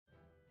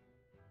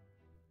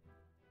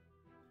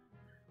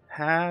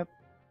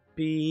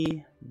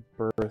Happy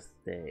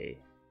birthday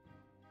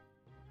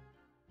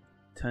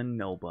to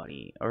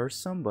nobody or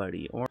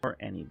somebody or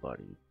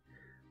anybody.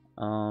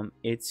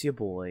 It's your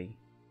boy,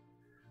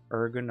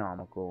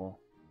 Ergonomical,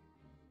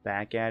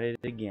 back at it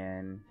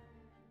again.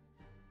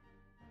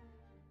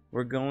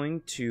 We're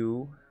going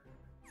to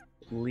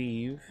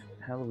leave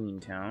Halloween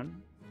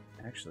Town.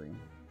 Actually,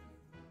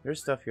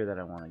 there's stuff here that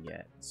I want to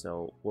get.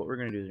 So what we're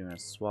going to do is we're going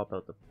to swap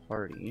out the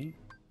party,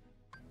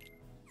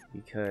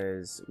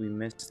 because we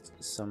missed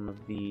some of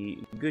the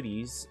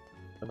goodies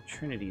of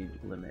Trinity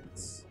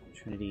limits.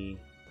 Trinity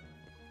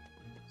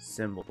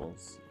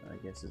symbols, I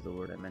guess is the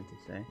word I meant to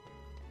say.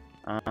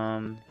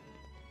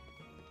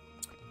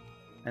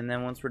 And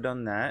then once we're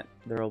done that,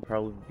 there'll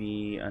probably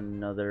be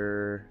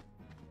another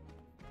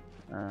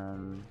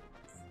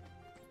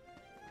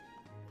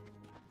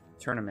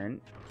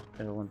tournament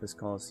at Olympus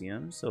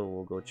Coliseum, so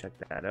we'll go check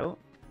that out.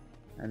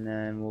 And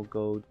then we'll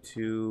go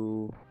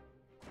to,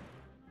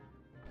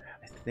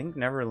 I think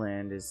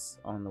Neverland is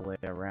on the way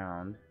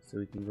around, so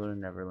we can go to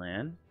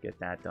Neverland, get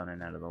that done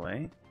and out of the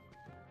way.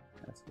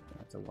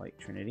 That's a white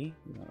Trinity,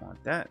 we don't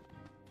want that.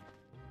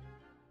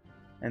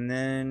 And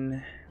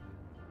then,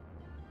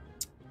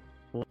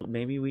 well,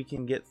 maybe we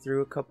can get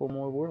through a couple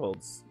more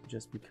worlds,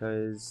 just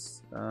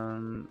because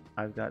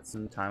I've got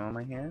some time on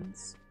my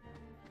hands,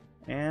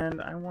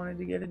 and I wanted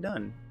to get it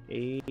done.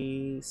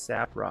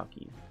 ASAP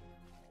Rocky.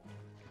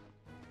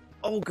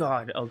 Oh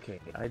god, okay,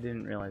 I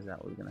didn't realize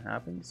that was gonna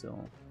happen,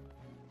 so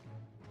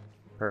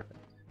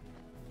perfect.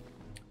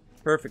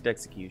 Perfect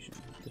execution.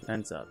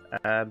 Defense up.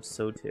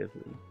 Absolutely.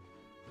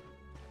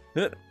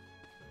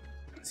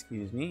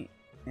 Excuse me.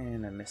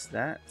 And I missed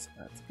that, so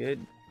that's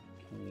good.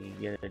 Can we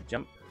get a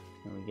jump?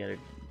 Can we get a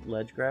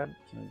ledge grab?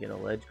 Can we get a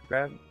ledge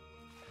grab?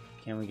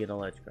 Can we get a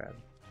ledge grab?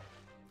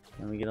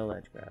 Can we get a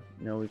ledge grab?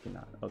 No, we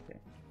cannot. Okay.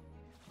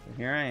 So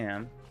here I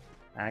am,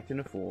 acting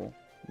a fool.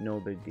 No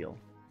big deal.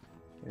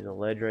 There's a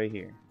ledge right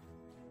here.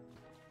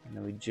 And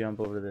then we jump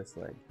over to this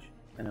ledge.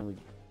 And then we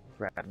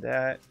grab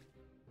that.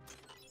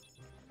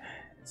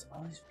 It's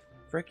all these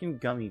freaking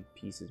gummy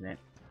pieces, man.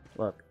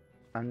 Look,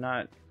 I'm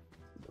not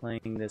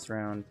playing this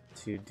round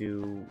to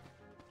do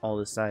all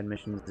the side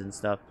missions and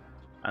stuff.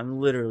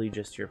 I'm literally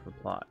just here for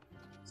plot.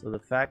 So the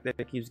fact that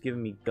it keeps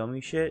giving me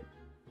gummy shit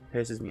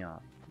pisses me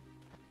off.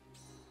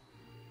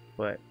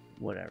 But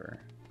whatever.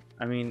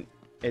 I mean,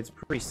 it's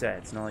preset.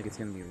 It's not like it's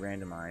gonna be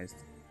randomized.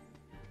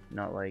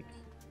 Not like...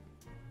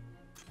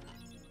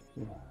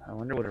 I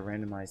wonder what a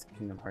randomized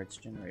Kingdom Hearts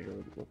generator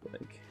would look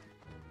like.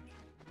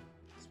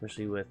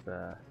 Especially with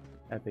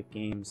Epic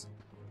Games.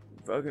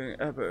 Fucking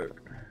Epic.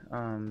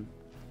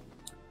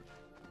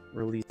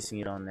 Releasing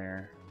it on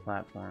their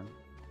platform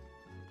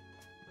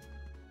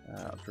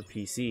for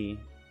PC.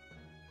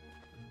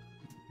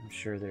 I'm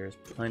sure there's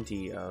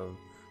plenty of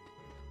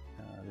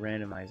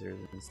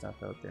randomizers and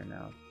stuff out there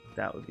now.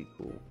 That would be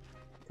cool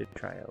to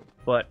try out.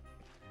 But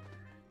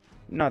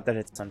not that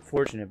it's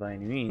unfortunate by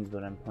any means,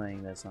 but I'm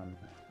playing this on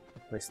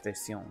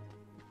PlayStation,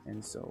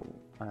 and so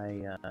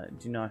I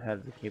do not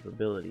have the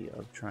capability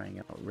of trying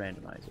out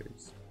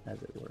randomizers,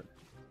 as it were.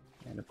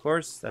 And of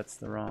course, that's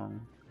the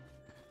wrong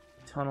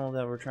tunnel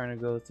that we're trying to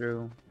go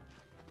through.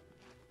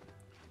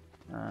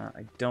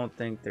 I don't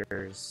think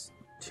there's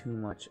too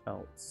much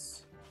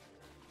else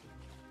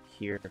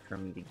here for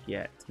me to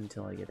get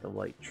until I get the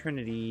White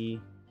Trinity,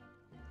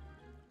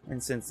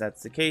 and since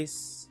that's the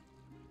case,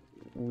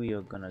 we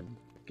are gonna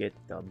get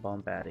the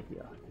bump out of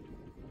here.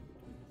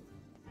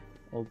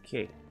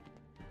 Okay,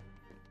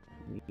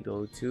 we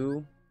go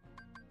to,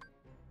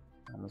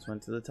 almost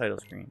went to the title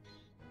screen,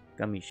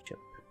 Gummy Ship.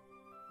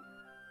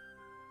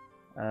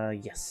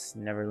 Yes,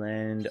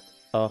 Neverland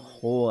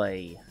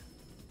ahoy!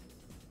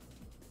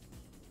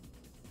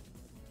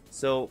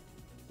 So,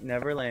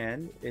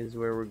 Neverland is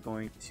where we're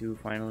going to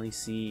finally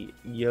see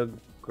your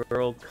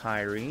girl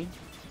Kairi.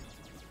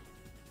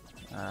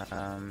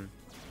 A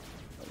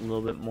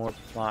little bit more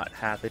plot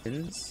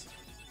happens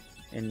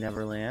in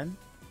Neverland,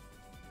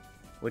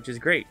 which is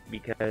great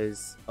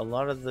because a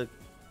lot of the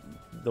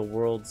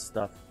world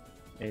stuff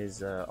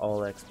is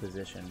all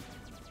exposition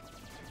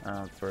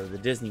for the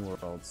Disney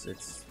worlds.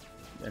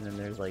 And then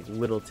there's like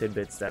little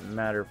tidbits that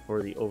matter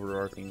for the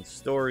overarching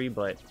story,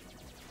 but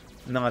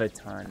not a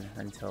ton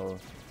until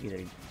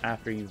either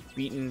after you've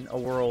beaten a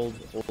world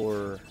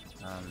or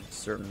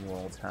certain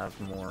worlds have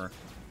more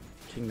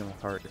Kingdom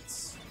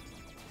Hearts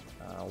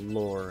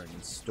lore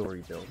and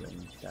story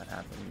building that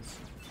happens.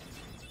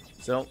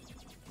 So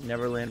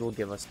Neverland will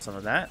give us some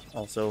of that.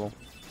 Also,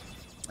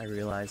 I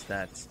realized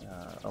that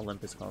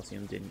Olympus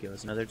Coliseum didn't give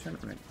us another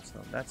tournament, so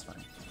that's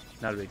fine.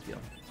 Not a big deal.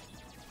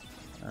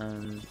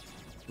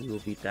 We will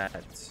beat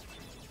that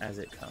as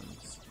it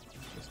comes,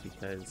 just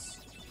because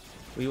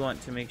we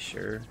want to make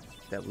sure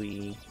that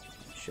we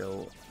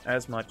show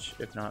as much,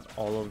 if not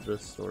all of the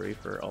story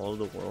for all of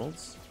the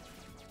worlds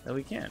that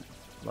we can.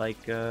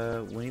 Like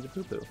Winnie the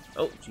Pooh.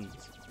 Oh,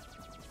 jeez.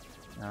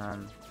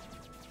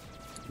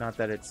 Not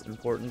that it's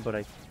important, but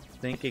I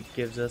think it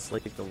gives us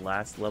like the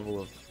last level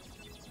of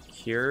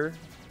cure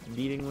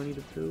beating Winnie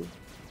the Pooh.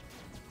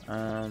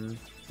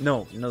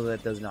 No,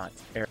 that does not.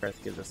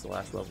 Aerith gives us the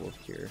last level of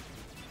cure.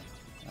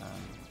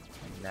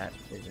 And that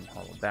is in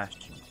Hollow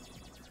Bastion.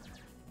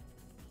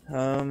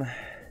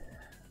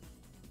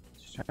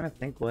 Just trying to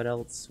think what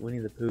else Winnie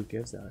the Pooh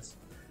gives us.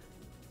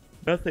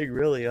 Nothing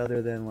really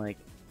other than, like,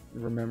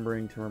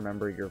 remembering to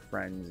remember your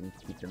friends and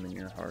keep them in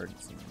your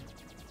hearts. And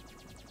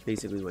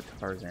basically what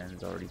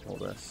Tarzan's already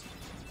told us.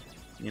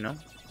 You know?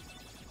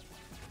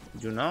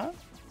 You know?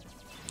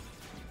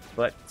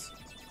 But,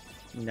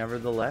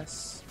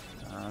 nevertheless,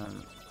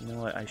 you know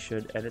what? I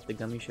should edit the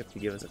gummy ship to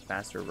give us a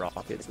faster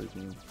rocket so we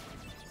can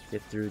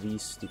get through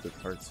these stupid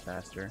parts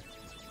faster.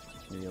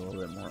 Maybe a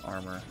little bit more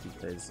armor,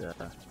 because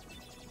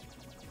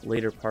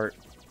later part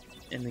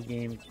in the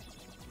game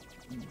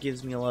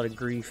gives me a lot of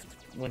grief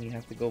when you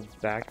have to go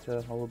back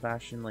to Hollow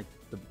Bastion, like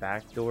the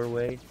back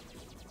doorway.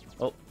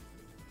 Oh,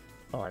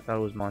 I thought it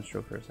was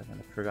Monstro for a second.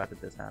 I forgot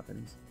that this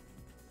happens.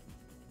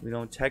 We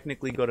don't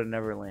technically go to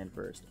Neverland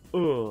first.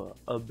 Ugh,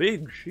 a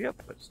big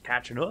ship is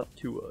catching up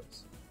to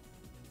us.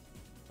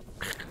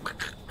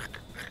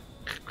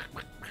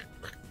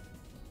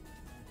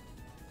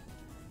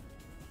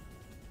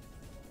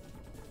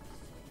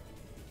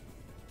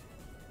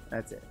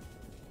 That's it.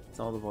 It's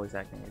all the voice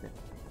acting I did.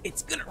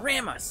 It's gonna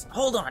ram us!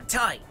 Hold on,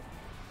 tight!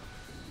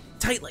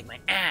 Tight like my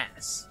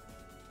ass!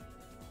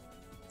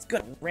 It's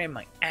gonna ram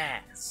my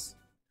ass!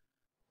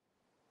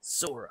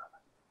 Sora.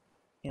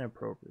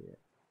 Inappropriate.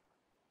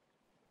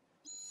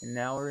 And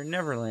now we're in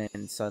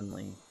Neverland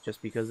suddenly,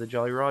 just because the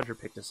Jolly Roger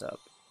picked us up.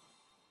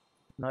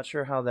 Not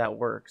sure how that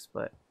works,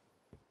 but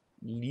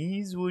it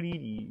is what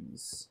it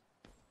is.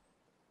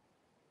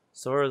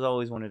 Sora's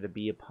always wanted to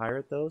be a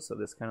pirate though, so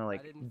this kind of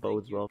like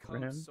bodes well for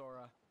him.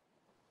 Sora.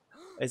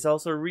 It's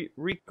also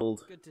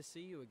recalled. Good to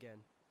see you again.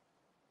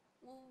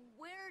 Well,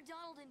 where are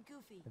Donald and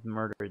Goofy? I've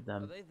murdered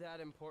them. Are they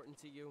that important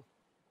to you?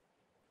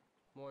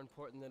 More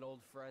important than old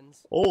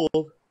friends?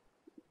 Old?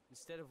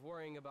 Instead of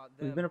worrying about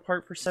them, We've been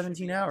apart for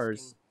 17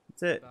 hours.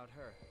 That's it. About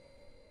her.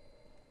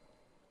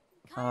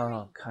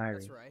 Oh,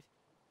 Kyrie. That's right.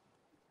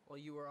 While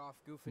you were off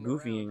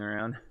goofying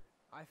around.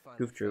 I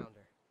Goof troop. found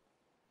her.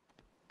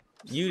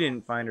 You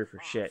didn't find her for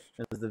shit.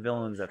 It was the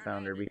villains that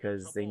found her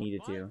because they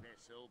needed to.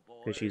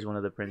 Because she's one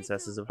of the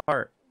princesses of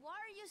Heart. Why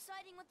are you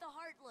siding with the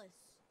Heartless?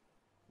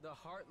 The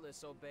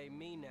Heartless obey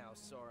me now,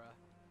 Sora.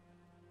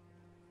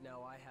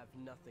 Now I have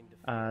nothing to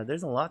fear.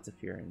 There's a lot to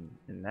fear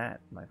in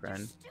that, my friend.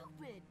 You're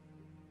stupid.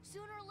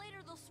 Sooner or later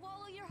they'll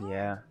swallow your heart.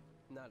 Yeah.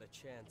 Not a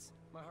chance.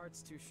 My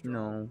heart's too strong.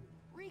 No.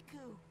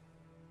 Riku.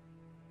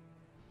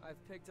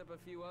 I've picked up a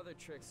few other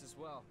tricks as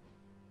well.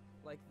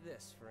 Like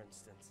this, for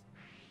instance.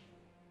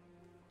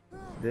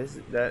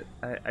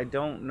 I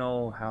don't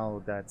know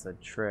how that's a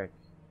trick.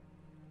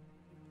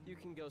 You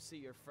can go see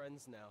your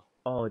friends now.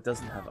 Oh, it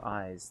doesn't have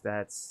eyes.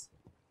 Let's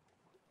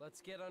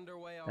get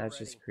underway already. That's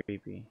just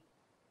creepy.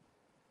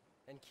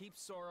 And keep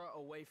Sora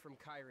away from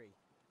Kyrie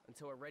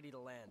until we're ready to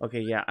land.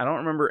 Okay, yeah, I don't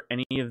remember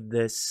any of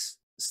this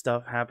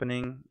stuff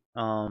happening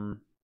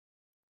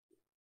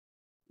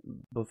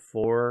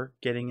before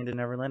getting into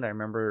Neverland. I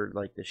remember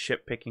like the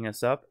ship picking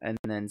us up and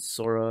then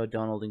Sora,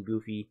 Donald, and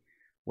Goofy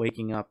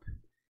waking up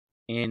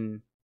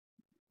in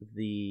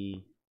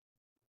the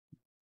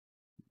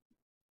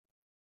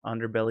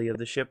underbelly of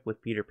the ship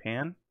with Peter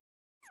Pan.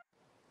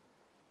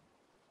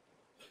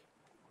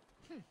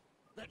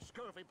 That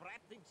scurvy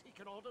brat thinks he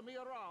can order me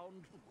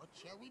around. What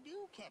shall we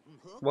do, Captain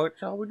Hook? What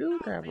shall we do,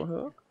 Captain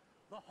Hook?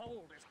 The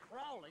hold is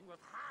crawling with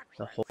heart.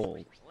 The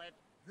hold.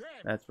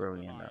 That's where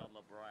we end up.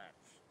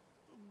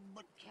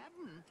 But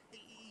Captain,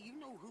 you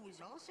know who is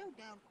also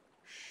down.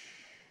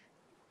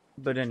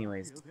 But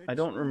anyways, I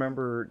don't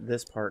remember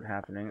this part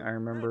happening. I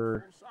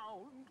remember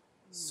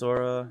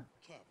Sora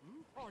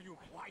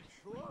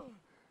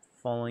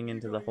falling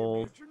into the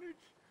hole,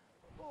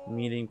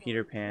 meeting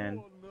Peter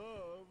Pan,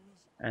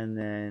 and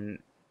then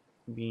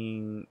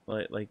being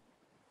like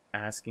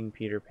asking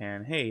Peter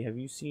Pan, "Hey, have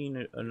you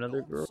seen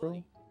another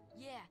girl?"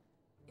 Yeah,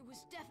 it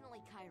was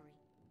definitely Kyrie.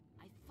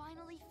 I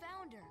finally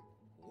found her.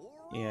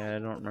 Yeah, I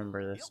don't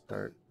remember this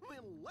part.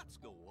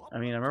 I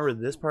mean, I remember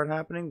this part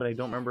happening, but I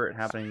don't remember it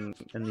happening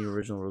in the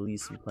original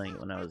release and playing it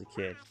when I was a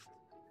kid.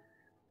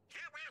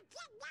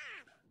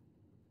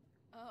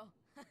 Oh,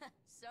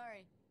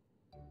 sorry.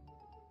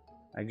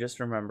 I just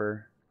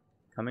remember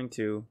coming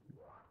to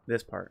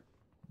this part.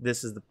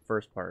 This is the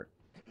first part.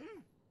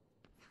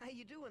 How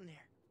you doing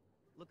there?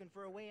 Looking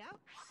for a way out?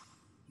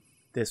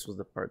 This was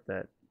the part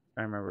that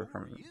I remember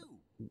from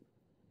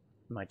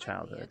my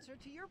childhood. Answer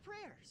to your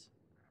prayers.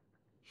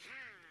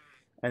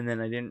 And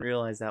then I didn't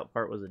realize that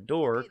part was a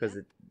door because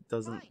it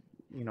doesn't,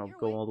 you know,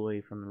 go all the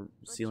way from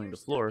the ceiling to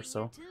floor.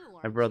 So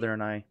my brother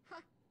and I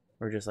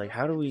were just like,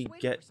 how do we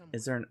get,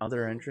 is there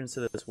another entrance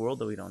to this world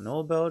that we don't know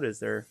about? Is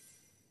there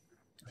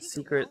a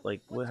secret?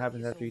 Like, what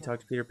happens after you talk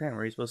to Peter Pan?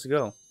 Where are you supposed to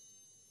go?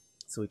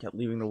 So we kept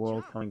leaving the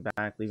world, coming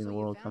back, leaving the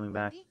world, coming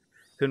back.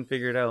 Couldn't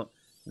figure it out.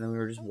 And then we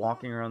were just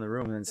walking around the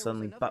room and then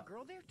suddenly, pop,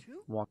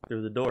 walked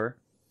through the door.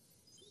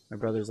 My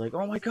brother's like,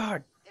 oh my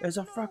god, there's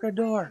a fucking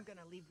door.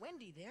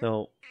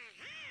 So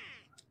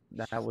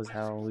that was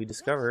how we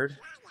discovered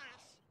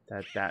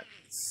that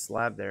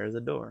slab there is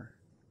a door.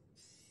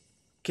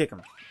 Kick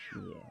him.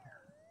 Yeah.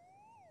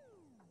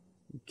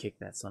 You kick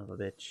that son of a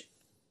bitch.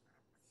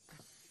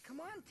 Come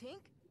on,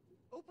 Tink.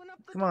 Open up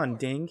the Come door. on,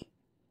 Ding.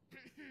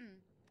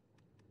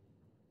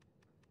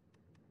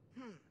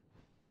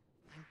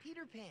 I'm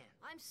Peter Pan.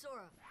 I'm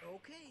Sora.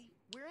 Okay,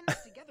 we're in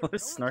this together. What a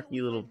bro, until we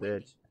snarky little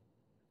find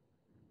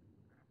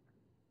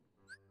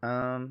Wendy.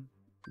 bitch.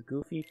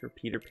 Goofy for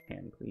Peter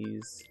Pan,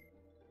 please.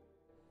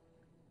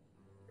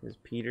 Because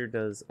Peter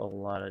does a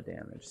lot of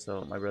damage.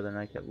 So my brother and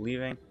I kept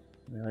leaving.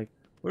 We're like,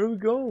 where do we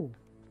go?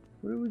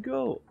 Where do we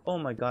go? Oh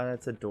my god,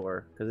 that's a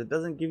door. Because it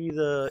doesn't give you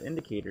the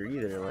indicator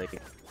either. Like,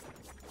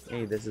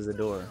 hey, this is a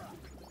door.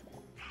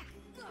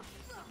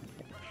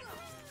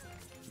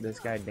 This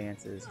guy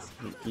dances.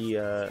 He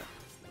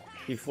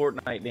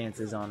Fortnite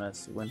dances on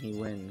us when he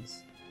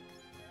wins.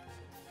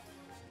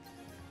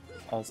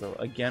 Also,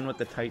 again with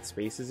the tight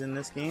spaces in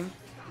this game,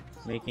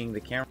 making the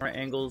camera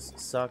angles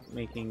suck,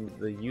 making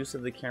the use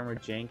of the camera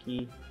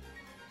janky.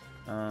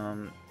 Oh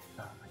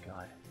my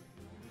god.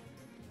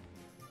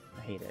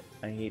 I hate it.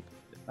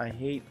 I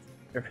hate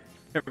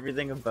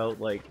everything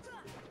about like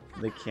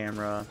the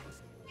camera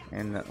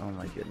and the, oh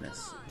my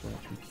goodness, the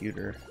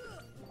computer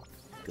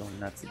going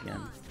nuts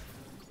again.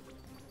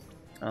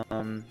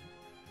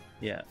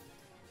 Yeah.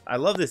 I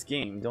love this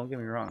game, don't get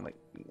me wrong, like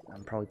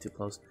I'm probably too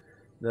close.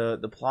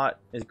 The plot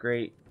is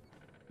great,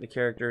 the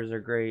characters are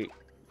great,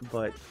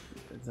 but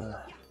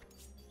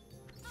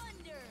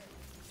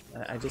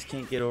I just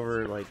can't get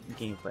over like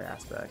gameplay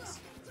aspects.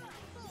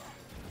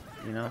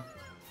 You know?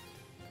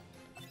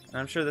 And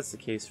I'm sure that's the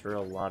case for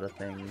a lot of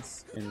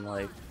things in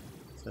life,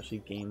 especially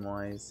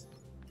game-wise.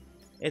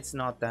 It's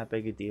not that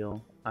big a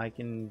deal. I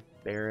can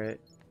bear it,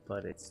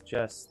 but it's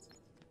just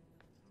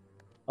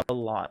a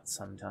lot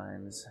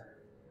sometimes.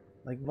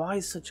 Like, why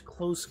such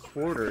close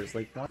quarters?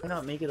 Like, why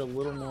not make it a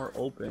little more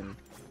open?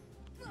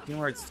 Kingdom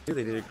Hearts 2,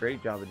 they did a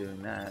great job of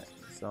doing that.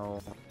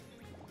 So,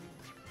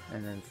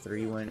 and then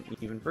 3 went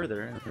even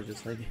further, and it was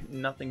just like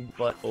nothing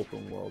but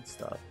open world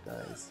stuff,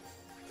 guys.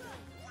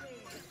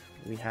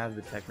 We have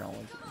the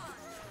technology.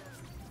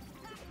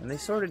 And they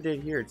sort of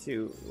did here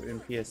too, in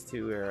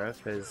PS2 era,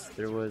 because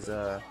there was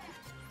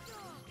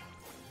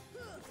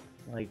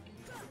like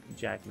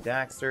Jack and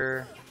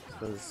Daxter,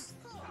 those,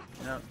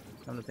 you know,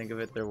 come to think of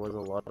it, there was a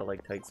lot of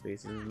like tight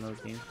spaces in those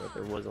games, but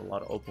there was a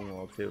lot of open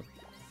world too.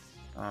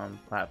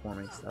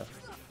 Platforming stuff.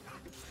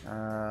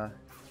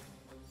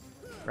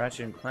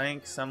 Ratchet and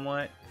Clank,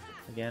 somewhat,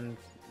 again,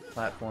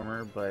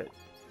 platformer, but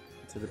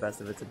to the best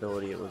of its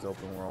ability, it was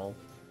open world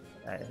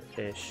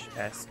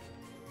ish-esque.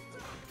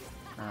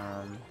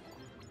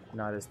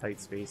 Not as tight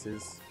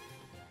spaces.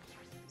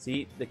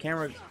 See, the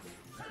camera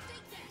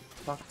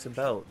fucks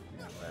about.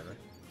 Yeah,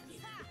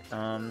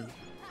 whatever.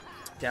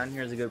 Down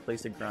here is a good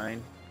place to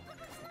grind.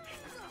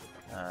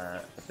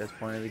 At this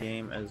point of the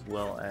game, as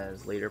well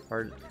as later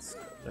parts,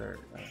 or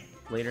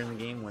later in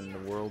the game when the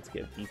worlds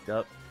get beefed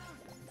up.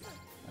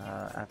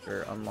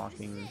 After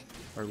unlocking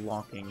or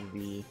locking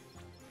the.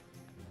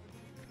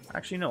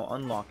 Actually, no,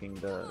 unlocking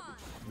the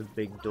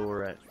big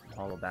door at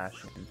Hollow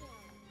Bastion.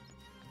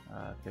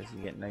 Because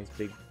you get nice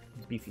big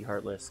beefy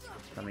Heartless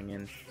coming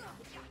in.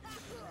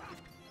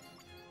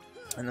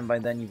 And then by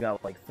then you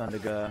got like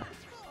Thundaga,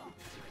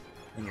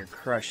 and you're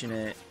crushing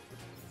it.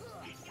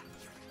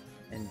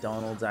 And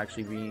Donald's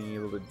actually being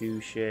able to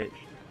do shit.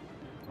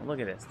 Oh, look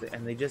at this,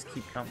 and they just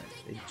keep coming.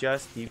 They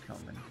just keep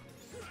coming.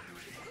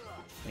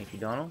 Thank you,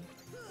 Donald.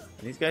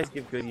 And these guys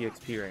give good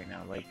EXP right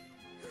now. Like,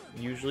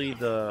 usually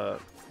the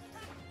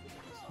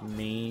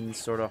main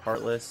sort of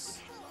Heartless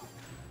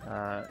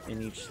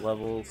in each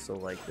level, so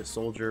like the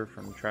soldier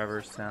from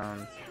Traverse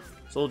Town,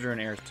 soldier and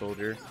air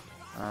soldier,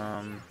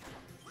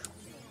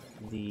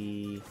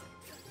 the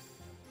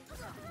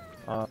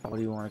what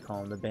do you want to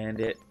call him, the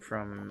bandit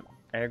from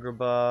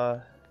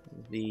Agrabah,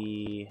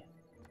 the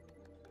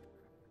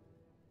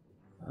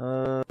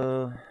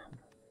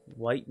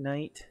White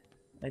Knight,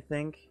 I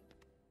think,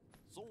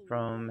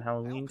 from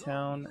Halloween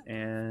Town,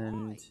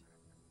 and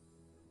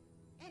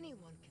oh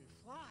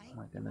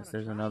my goodness,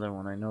 there's another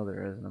one, I know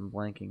there is, and I'm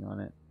blanking on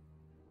it.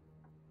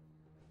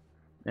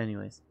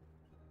 Anyways,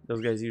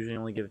 those guys usually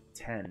only give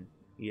 10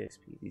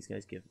 EXP. These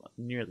guys give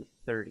nearly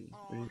 30,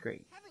 which is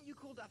great. Haven't you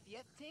cooled off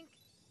yet, Tink?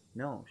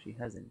 No, she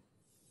hasn't.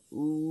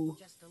 Ooh.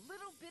 Just a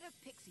little bit of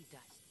pixie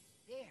dust.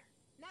 There.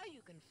 Now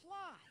you can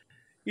fly.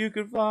 You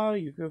can fly,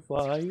 you can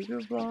fly, you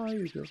can fly,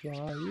 you can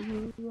fly, you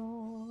can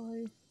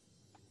fly.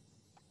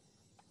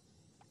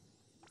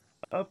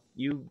 Up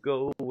you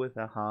go with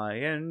a high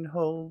and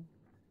ho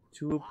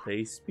to a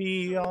place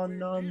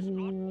beyond the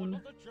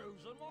moon.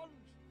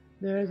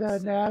 There's a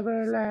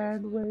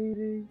Neverland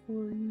waiting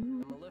for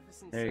you.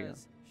 Maleficent There you go.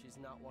 says she's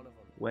not one of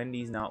them.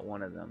 Wendy's not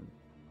one of them.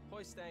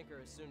 Hoist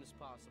anchor as soon as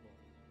possible.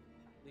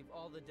 Leave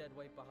all the dead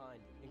weight behind,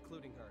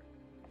 including her.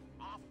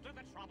 After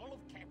the trouble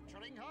of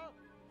capturing her?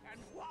 And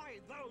why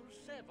those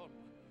 7?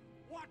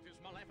 What is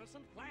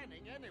Maleficent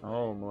planning anyway?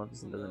 Oh,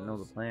 Maleficent doesn't know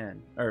the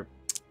plan. Or,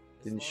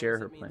 didn't As long share as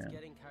her it means plan.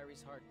 Getting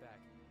Kyrie's heart back,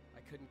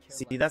 I couldn't care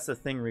See, less. that's the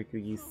thing,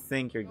 Riku. You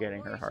think you're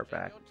getting her heart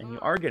back, and you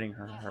are getting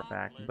her heart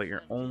back, but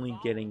you're only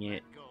getting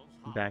it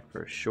back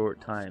for a short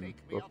time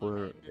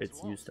before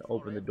it's used to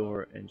open the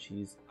door, and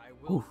she's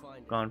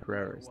gone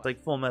forever. It's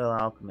like Full Metal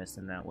Alchemist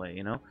in that way,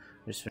 you know?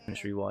 I just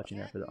finished rewatching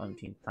that for the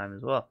umpteenth time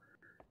as well.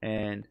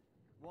 And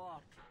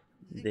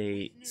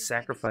they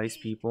sacrifice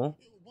people,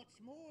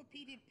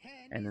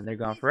 and then they're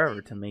gone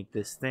forever to make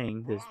this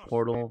thing, this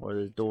portal, or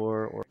this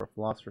door, or a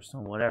philosopher's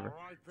stone, whatever.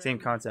 Same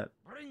concept.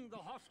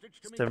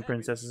 7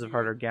 princesses of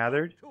heart are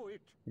gathered.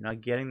 You're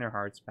not getting their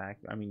hearts back.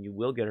 I mean, you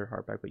will get her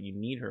heart back, but you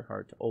need her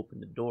heart to open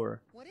the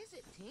door. What is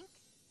it, Tink?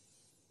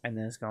 And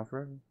then it's gone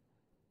forever.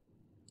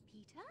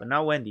 Peter? But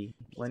not Wendy.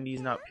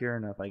 Wendy's not pure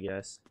enough, I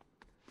guess.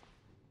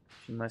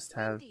 She must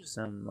have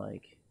some,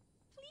 like,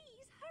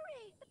 Please,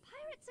 hurry! The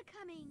pirates are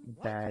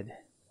coming!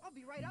 I'll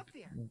be right up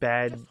there.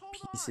 bad Just hold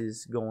on.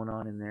 pieces going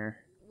on in there.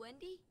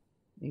 Wendy?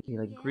 Maybe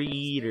like Yes,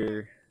 greed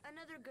or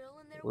Another girl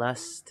in there with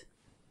lust.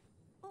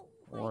 them? Oh,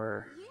 why,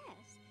 or-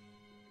 yes.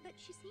 But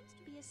she seems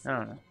to be I asleep.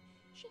 don't know.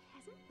 She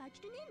hasn't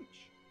budged an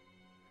inch.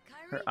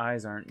 Her Kyrie?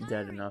 eyes aren't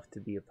dead Kyrie. enough to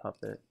be a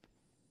puppet.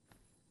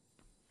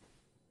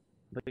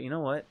 But you know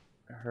what?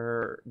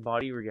 Her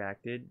body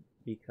reacted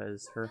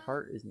because her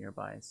heart is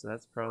nearby. So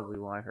that's probably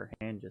why her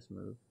hand just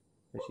moved.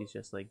 Because she's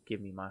just like, give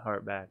me my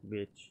heart back,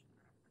 bitch.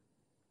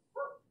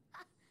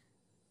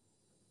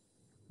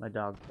 My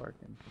dog's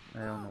barking. I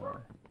don't know why.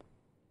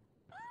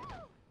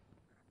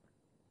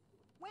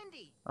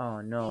 Wendy!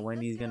 Oh no, Hey,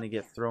 Wendy's let's get gonna up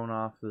get there. thrown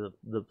off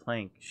the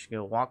plank. She's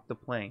gonna walk the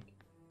plank.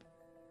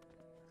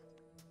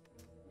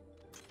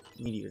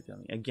 Meteor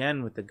gummy.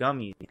 Again with the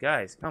gummies.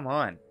 Guys, come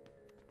on.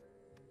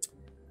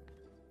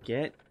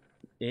 Get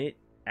it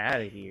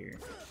out of here.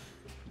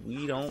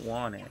 We don't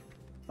want it.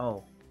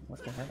 Oh,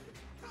 what the heck?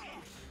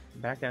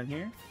 Back down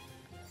here?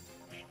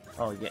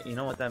 Oh, yeah, you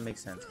know what? That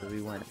makes sense, because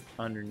we went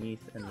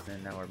underneath and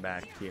then now we're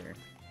back here.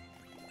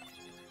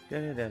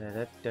 Can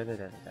I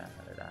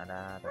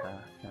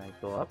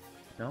go up?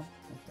 No? Okay.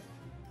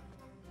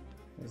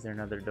 Is there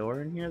another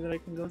door in here that I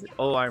can go through?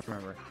 Oh, I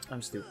remember.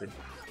 I'm stupid.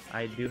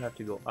 I do have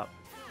to go up.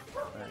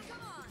 Right.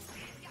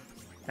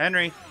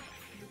 Henry!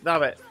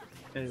 Stop it!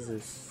 This is a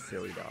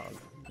silly dog.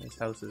 This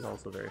house is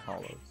also very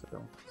hollow,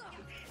 so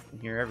you can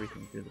hear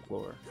everything through the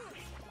floor.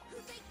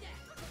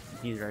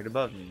 He's right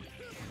above me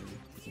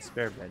in the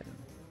spare bedroom,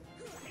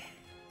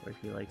 where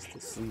he likes to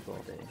sleep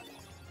all day.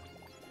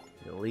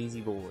 He's a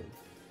lazy boy.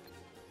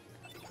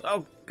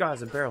 Oh god,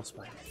 it's a barrel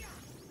spike.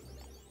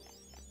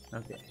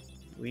 Okay,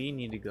 we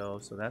need to go,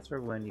 so that's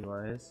where Wendy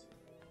was.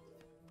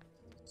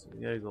 So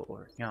we gotta go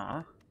over here. Where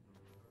are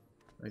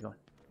we going?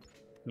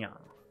 Yeah.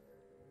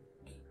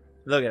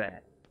 Look at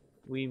that.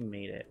 We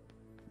made it.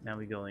 Now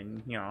we go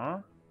in here.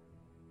 And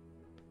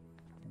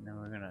then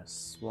we're gonna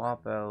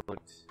swap out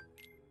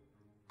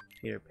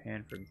Peter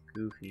Pan for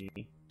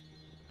Goofy.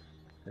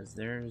 Because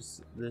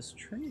there's this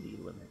Trinity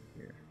limit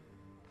here.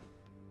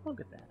 Look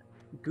at that.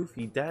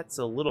 Goofy, that's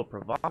a little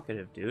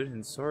provocative, dude.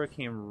 And Sora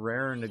came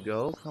raring to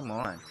go. Come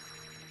on.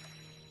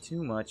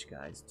 Too much,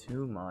 guys.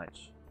 Too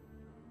much.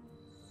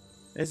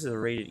 This is a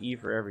rated E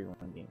for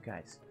everyone game.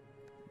 Guys.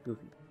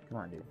 Goofy. Come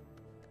on, dude.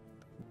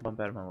 Bump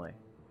out of my way.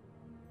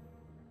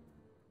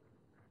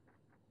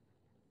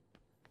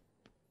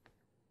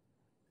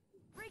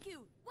 Riku,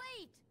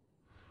 wait!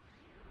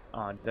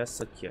 Oh, that's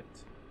so cute.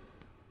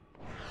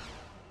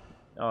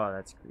 Oh,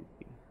 that's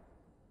creepy.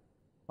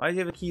 Why does he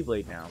have a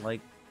Keyblade now?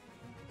 Like,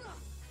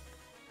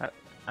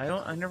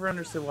 I never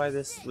understood why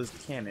this was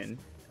canon.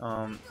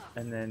 And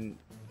then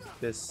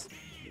this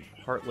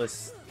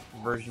heartless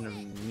version of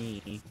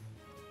me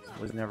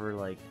was never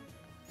like,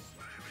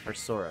 or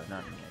Sora,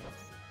 not me,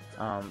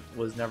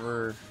 was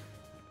never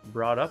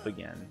brought up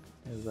again.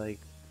 It was like,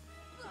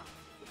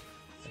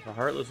 if a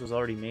Heartless was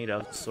already made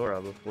of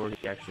Sora before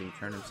he actually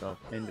turned himself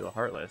into a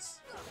Heartless,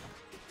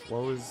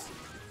 what was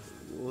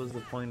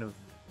the point of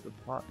the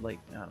plot? Like,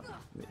 I don't know.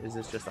 Is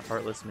this just a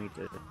Heartless made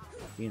to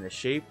be in the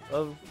shape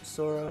of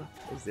Sora?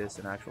 Is this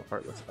an actual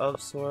Heartless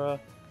of Sora?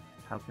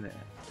 How can it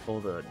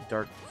hold a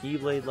dark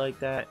Keyblade like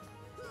that?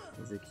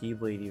 Is the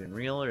Keyblade even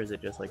real, or is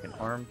it just like an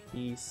arm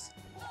piece?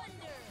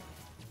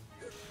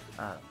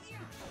 I don't know.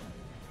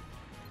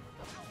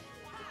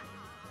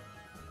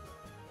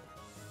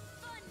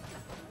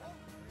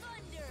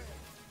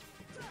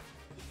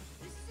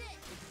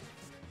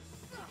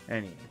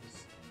 Anyways,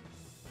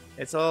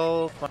 it's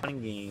all fun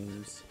and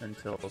games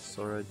until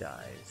Sora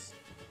dies,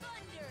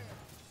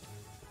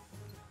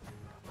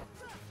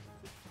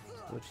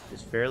 which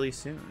is fairly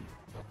soon.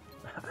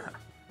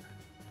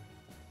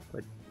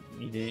 But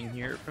you didn't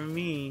hear it from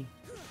me.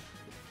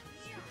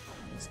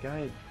 This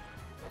guy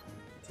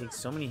takes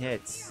so many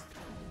hits.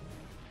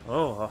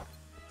 Oh,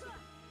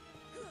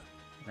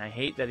 and I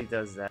hate that he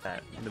does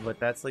that. But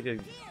that's like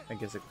I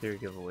guess a clear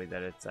giveaway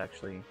that it's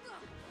actually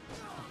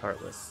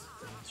Heartless.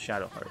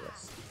 Shadow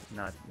Heartless,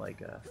 not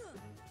like a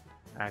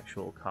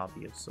actual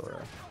copy of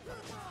Sora.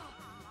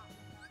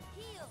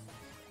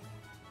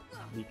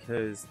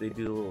 Because they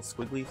do the little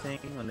squiggly thing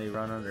when they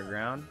run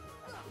underground.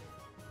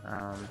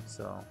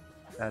 So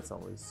that's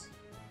always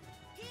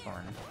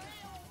fun.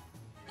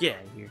 Get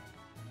out of here.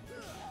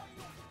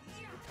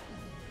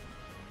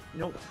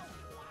 Nope.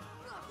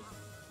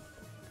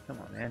 Come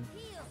on, man.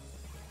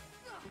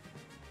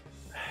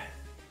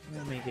 You're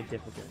gonna make it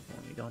difficult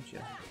for me, don't you?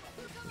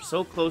 You're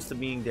so close to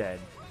being dead.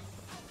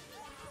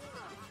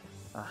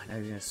 Ah, now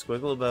he's gonna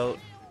squiggle about.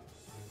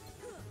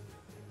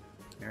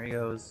 There he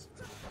goes.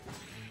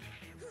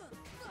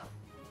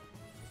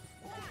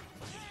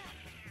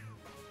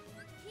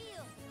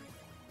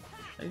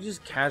 He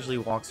just casually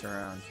walks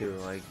around too,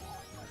 like,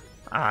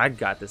 I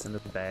got this in the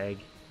bag.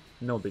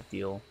 No big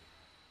deal.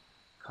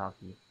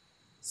 Cocky.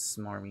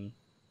 Smarmy.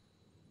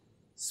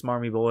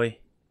 Smarmy boy.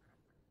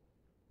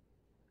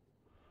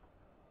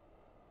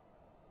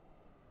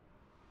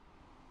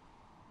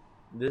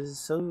 This is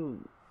so...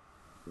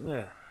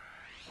 Ugh.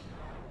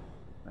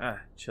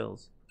 Ah,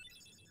 chills.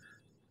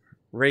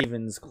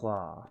 Raven's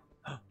Claw.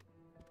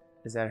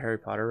 Is that a Harry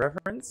Potter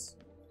reference?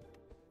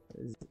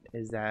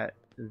 Is that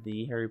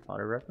the Harry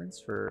Potter reference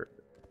for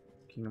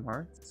Kingdom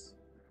Hearts?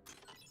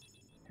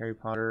 Harry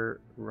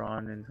Potter,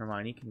 Ron, and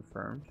Hermione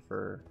confirmed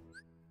for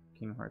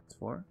Kingdom Hearts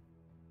 4.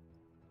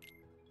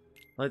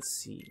 Let's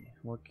see.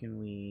 What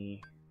can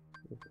we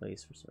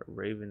replace for start?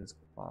 Raven's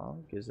Claw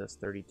gives us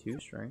 32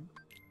 strength.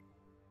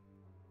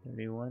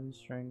 31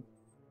 strength.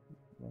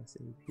 Less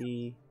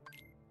AP.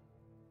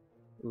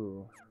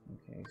 Ooh,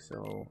 okay,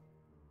 so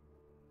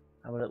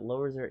how about it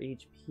lowers our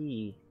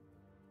HP?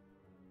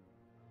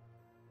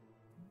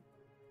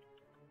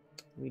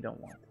 We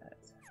don't want that.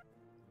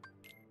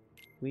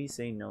 We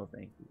say no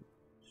thank you.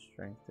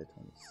 Strength to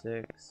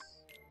 26.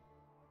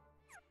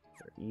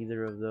 For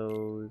either of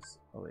those.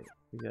 Oh wait,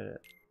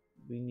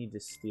 we need to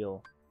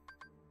steal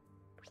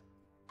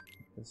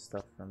the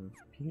stuff from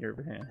Peter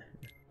Pan.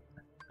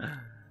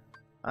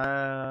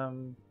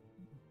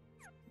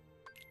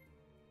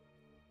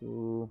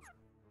 Ooh.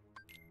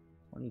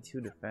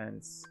 22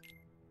 defense.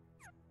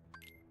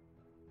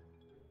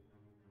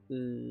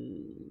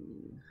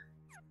 Ooh.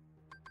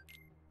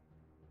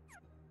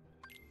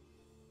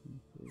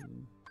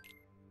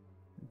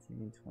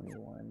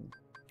 21.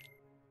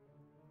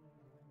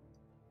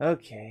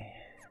 Okay.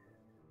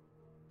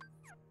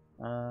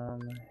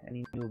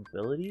 Any new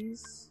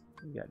abilities?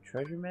 We got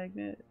treasure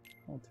magnet.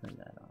 I'll turn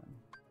that on.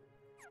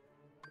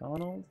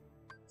 Donald,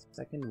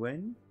 second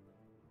win.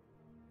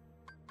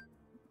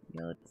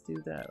 Yeah, let's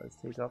do that. Let's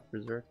take off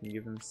Berserk and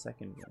give him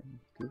second win.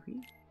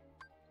 Goofy?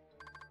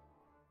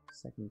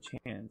 Second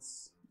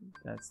chance.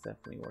 That's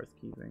definitely worth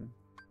keeping.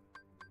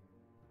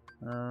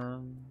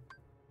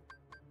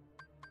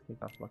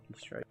 Take off Lucky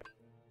Strike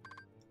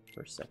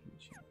for second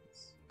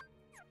chance.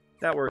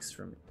 That works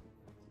for me.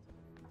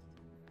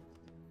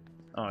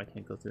 Oh, I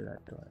can't go through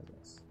that door, I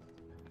guess.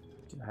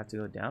 Do I have to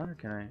go down, or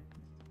can I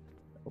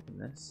open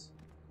this?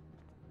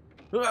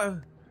 Ah!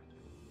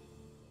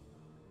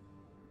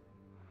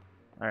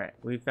 Alright,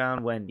 we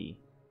found Wendy.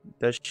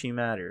 Does she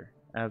matter?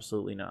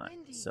 Absolutely not.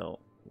 Wendy. So,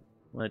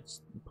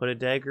 let's put a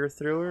dagger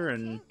through her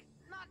and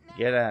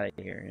get out of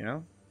here, you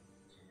know?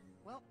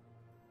 Well,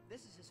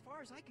 this is as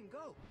far as I can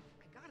go.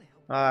 I gotta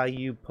help. Ah,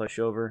 you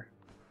pushover.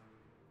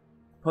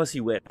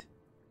 Pussy whipped.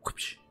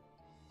 Whoopsh.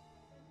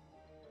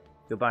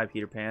 Goodbye,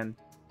 Peter Pan.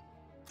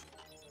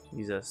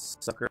 He's a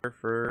sucker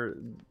for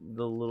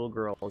the little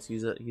girls.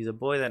 He's a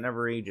boy that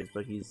never ages,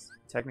 but he's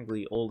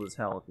technically old as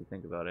hell if you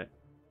think about it.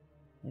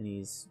 And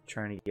he's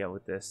trying to get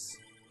with this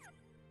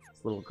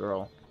little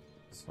girl.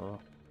 So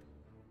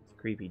it's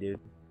creepy, dude.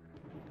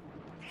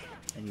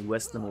 And you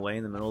whisk them away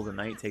in the middle of the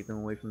night, take them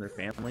away from their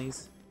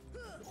families.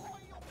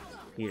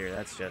 Peter,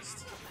 that's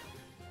just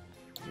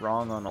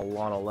wrong on a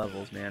lot of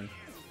levels, man.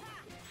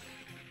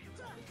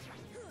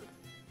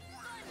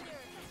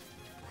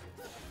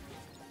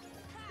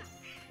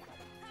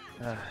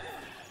 If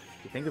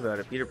you think about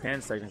it, Peter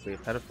Pan's technically a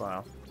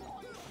pedophile.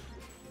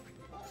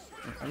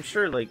 I'm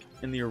sure, like,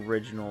 in the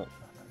original...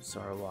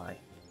 Sorry, why?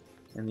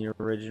 In the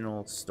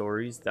original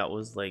stories, that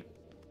was, like,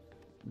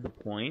 the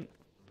point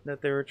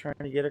that they were trying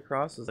to get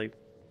across. Was like,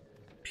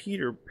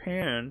 Peter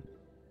Pan.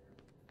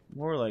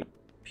 More like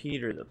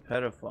Peter the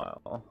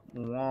pedophile.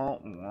 Wah,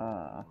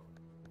 wah.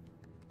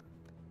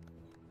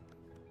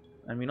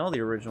 I mean, all the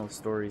original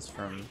stories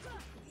from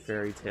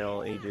fairy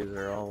tale ages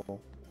are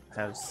all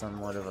have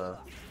somewhat of a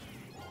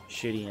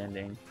shitty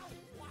ending.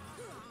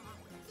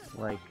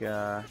 Like,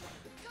 what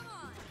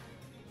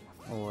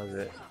was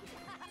it?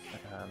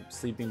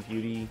 Sleeping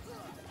Beauty.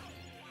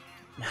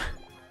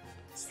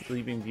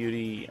 Sleeping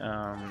Beauty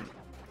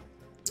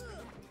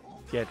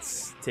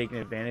gets taken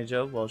advantage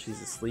of while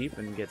she's asleep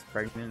and gets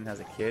pregnant and has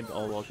a kid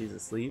all while she's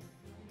asleep.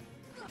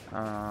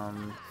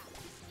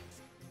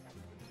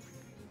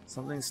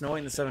 Something Snow White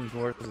and the Seven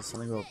Dwarfs is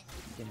something about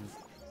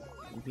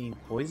being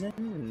poisoned,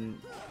 and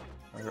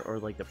or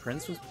like the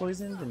prince was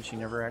poisoned and she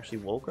never actually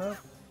woke up.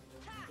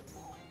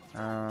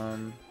 I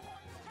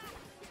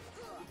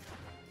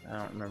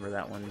don't remember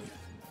that one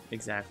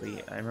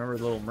exactly. I remember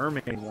the Little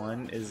Mermaid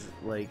one is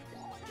like,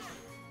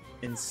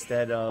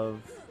 instead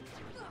of,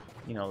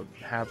 you know,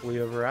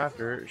 happily ever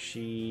after,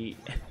 she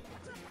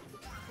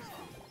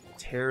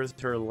tears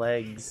her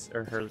legs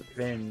or her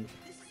fin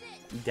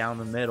down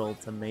the middle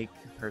to make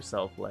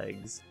herself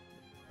legs.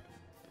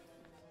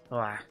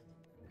 Ah.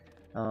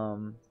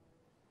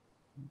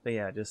 But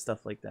yeah, just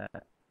stuff like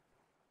that.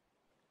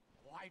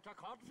 Quite a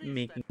codfish,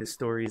 Making that the Riku.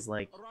 stories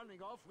like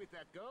Running off with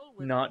that girl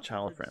not without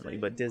child even friendly,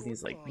 saying but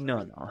Disney's like,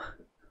 goodbye. no.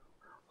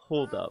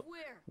 Hold up.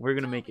 We're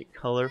gonna make it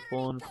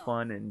colorful and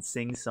fun and To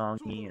sing-songy,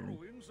 the and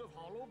ruins of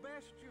Hollow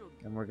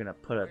Bastion, we're gonna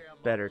put a where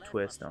better Maleficent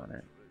twist on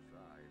it.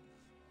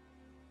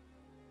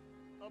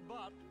 resides.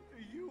 But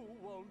you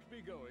won't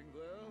be going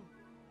there.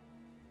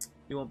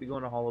 You won't be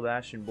going to Hollow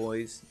Bastion,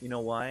 boys. You know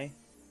why?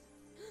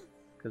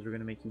 Because we're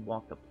gonna make you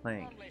walk the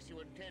plank. Unless you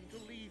intend to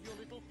leave your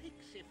little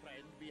pixie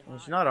friend behind. Well,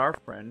 she's not our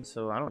friend,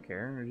 so I don't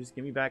care. Just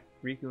give me back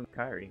Riku and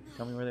Kairi.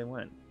 Tell me where they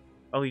went.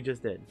 Oh, he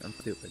just did. I'm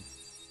stupid.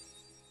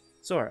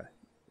 Sora,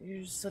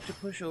 you're just such a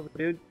pushover,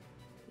 dude.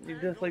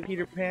 You're just like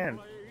Peter Pan.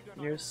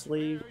 You're a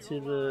slave to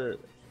the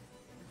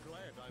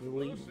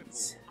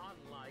leads.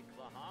 Unlike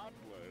the hard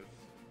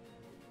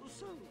words.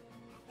 So,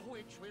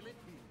 which will it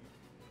be?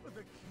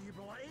 The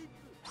Keyblade?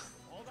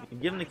 Or the You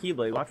give him the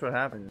Keyblade, watch what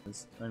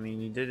happens. I mean,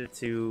 he did it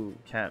to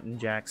Captain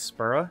Jack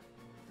Sparrow.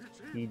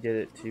 He did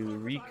it to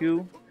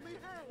Riku.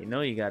 You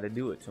know you gotta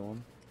do it to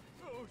him.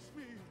 Oh,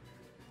 Smee.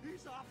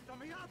 He's after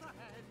me other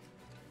hand.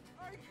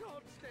 I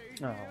can't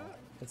stay Oh,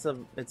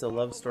 here. it's a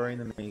love story in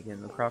the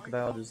making. The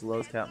crocodile just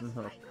loves Captain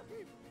Hook.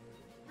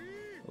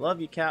 Love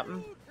you, Captain.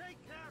 You take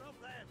care of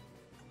them.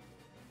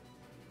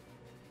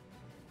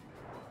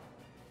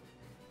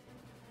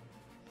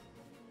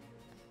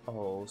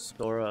 Oh,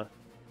 Sora.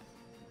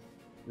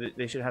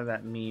 They should have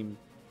that meme.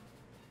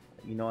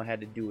 You know I had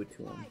to do it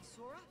to him. Why,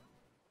 Sora?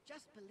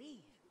 Just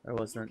believe. Or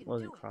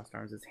wasn't crossed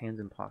arms, it's hands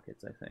in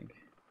pockets, I think.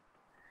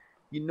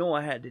 You know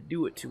I had to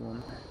do it to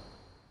him.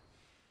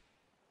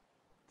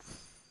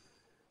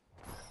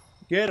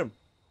 Get him!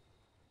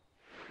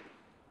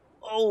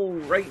 Oh,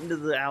 right into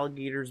the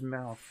alligator's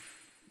mouth.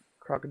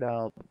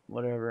 Crocodile,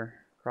 whatever.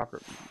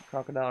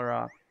 Crocodile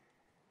rock.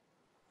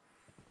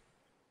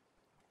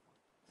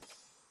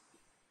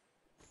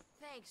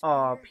 Thanks,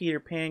 Aw, Peter. Peter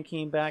Pan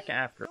came back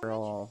after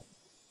all.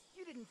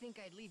 You didn't think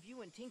I'd leave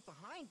you and Tink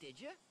behind, did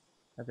you?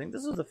 I think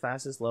this is the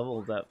fastest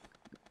level that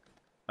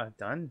I've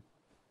done.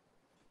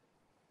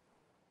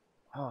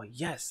 Oh,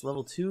 yes,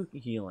 level 2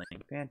 healing.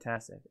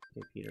 Fantastic.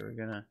 Okay, Peter,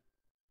 we're gonna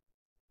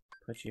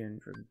put you in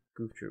for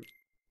Goof Troop.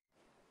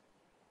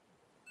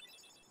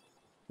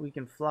 We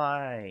can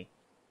fly.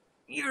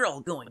 You're all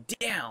going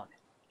down.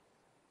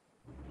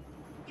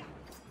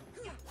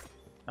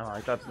 Oh,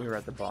 I thought we were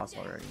at the boss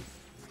already.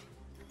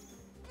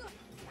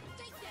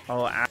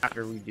 Oh,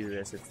 after we do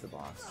this, it's the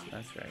boss.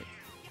 That's right.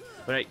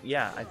 But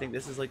yeah, I think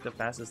this is like the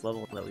fastest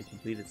level that we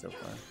completed so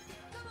far.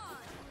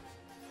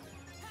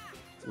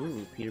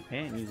 Ooh, Peter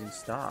Pan using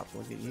stop.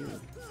 Look at you,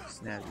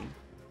 snazzy.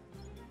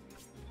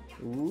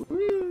 Ooh.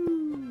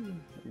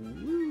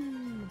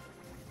 Ooh.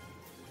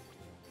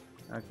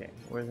 Okay,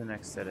 where's the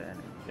next set of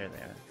enemies? There they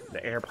are.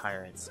 The air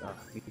pirates. Ugh,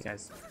 these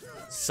guys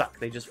suck.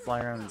 They just fly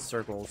around in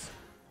circles.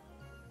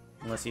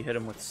 Unless you hit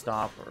them with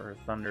stop or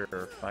thunder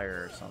or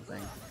fire or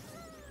something.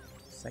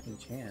 Second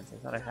chance. I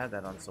thought I had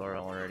that on Sora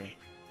already.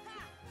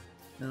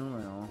 Oh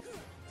well.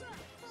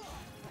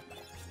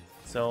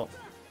 So,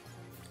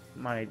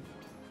 my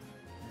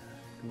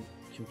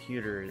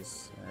computer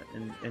is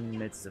in the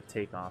midst of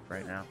takeoff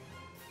right now.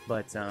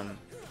 But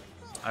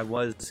I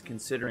was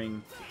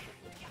considering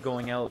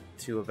going out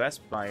to a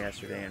Best Buy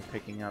yesterday and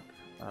picking up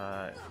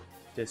a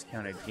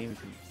discounted game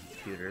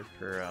computer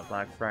for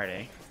Black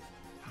Friday.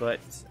 But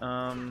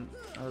I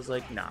was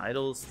like, nah,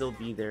 it'll still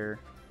be there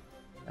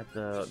at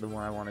the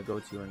one I want to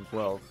go to in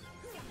Guelph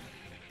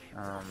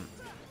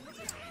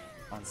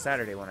on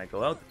Saturday when I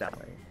go out that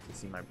way to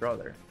see my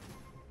brother.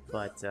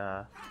 But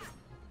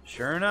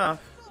sure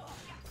enough,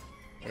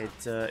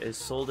 it is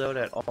sold out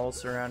at all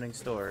surrounding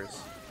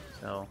stores.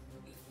 So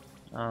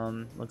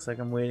looks like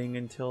I'm waiting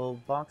until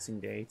Boxing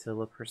Day to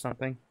look for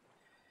something,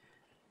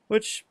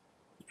 which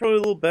is probably a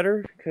little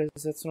better because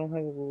that's when I'll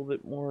have a little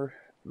bit more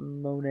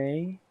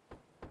Monet.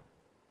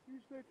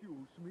 Is that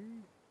you,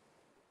 Smee?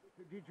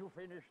 Did you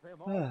finish them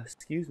all? Ah,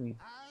 excuse me.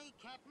 Aye,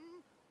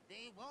 Captain.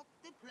 They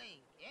walked the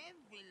plank,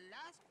 every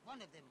last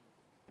one of them.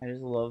 I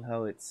just love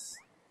how it's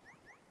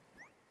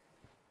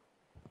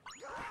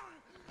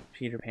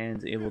Peter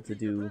Pan's able to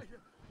do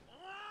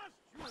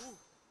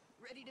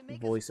Ready to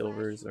make a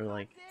voiceovers splash, or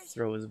like Rockfish?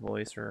 throw his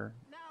voice or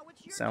Now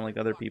it's your sound turn like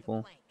to other walk the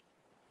people. plank.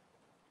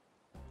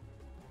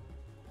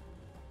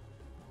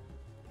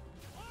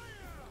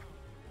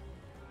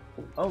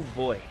 Oh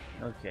boy.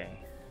 Okay.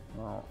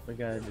 Well, we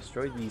gotta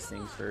destroy these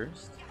things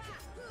first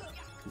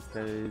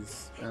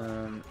because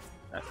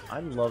I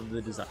love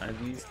the design of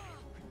these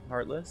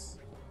Heartless.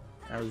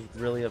 I was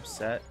really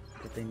upset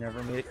that they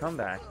never made a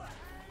comeback.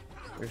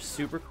 They're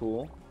super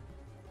cool,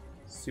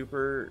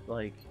 super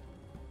like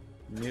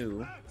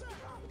new.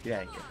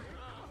 Get out of here.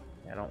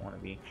 Yeah, I don't want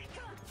to be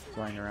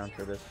flying around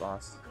for this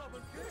boss.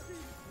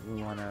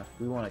 We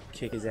wanna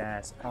kick his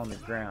ass on the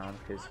ground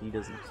because he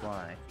doesn't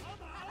fly.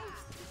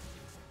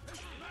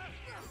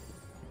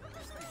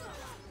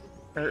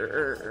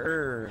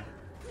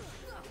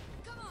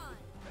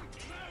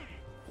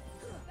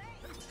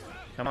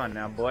 Come on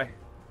now, boy.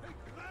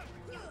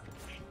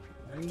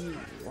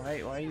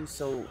 Why are you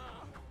so...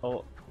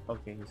 Oh,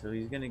 okay, so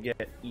he's gonna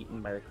get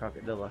eaten by the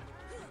crocodile.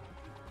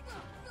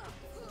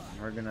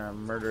 We're gonna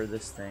murder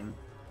this thing.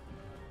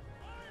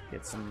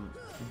 Get some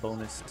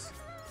bonus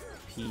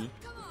P.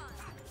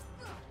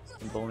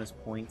 Some bonus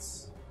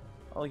points.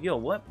 Oh, yo,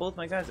 what? Both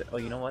my guys... Oh,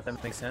 you know what?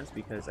 That makes sense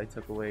because I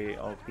took away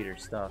all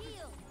Peter's stuff.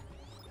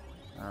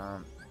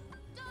 Now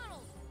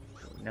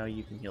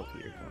you can heal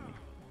Peter for me.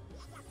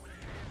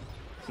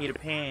 Peter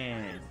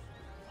Pan!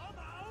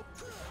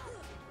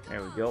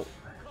 There we go.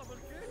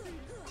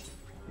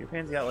 Peter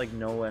Pan's got like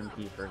no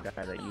MP for a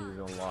guy that uses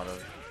a lot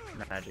of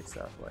magic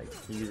stuff. Like,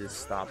 he uses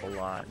stop a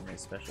lot in his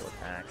special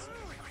attacks.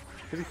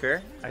 To be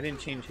fair, I didn't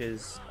change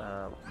his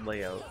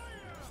layout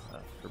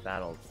for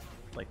battle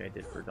like I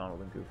did for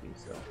Donald and Goofy,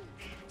 so...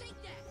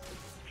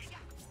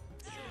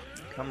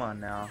 Come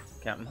on now,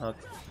 Captain Hook.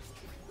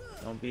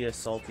 Don't be a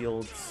salty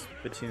old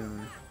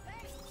spittoon.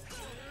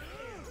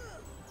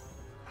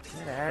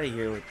 Get out of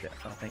here with that.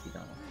 Oh, thank you,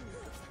 Donald.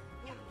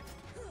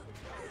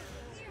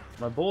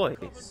 My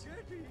boys.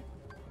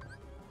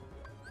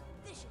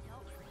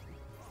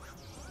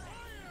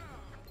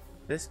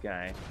 This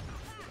guy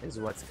is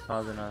what's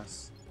causing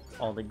us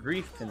all the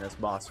grief in this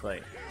boss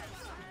fight.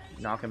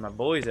 Knocking my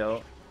boys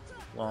out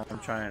while I'm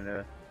trying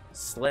to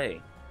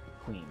slay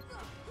Queen.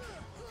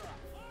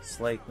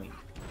 Slay Queen.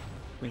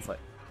 Queen slay.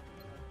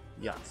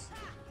 Yes.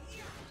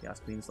 Yes,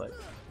 Queen slay.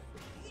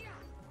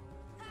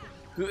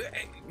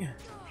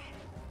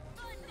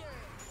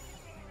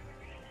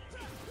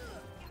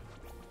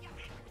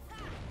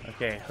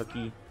 Okay,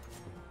 Hooky.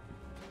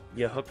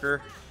 You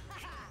hooker.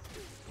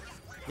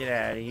 Get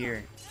out of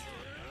here.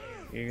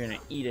 You're gonna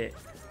eat it,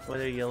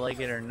 whether you like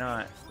it or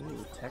not.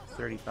 Ooh, Tech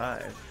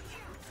 35.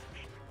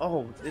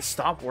 Oh, this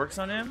stop works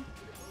on him?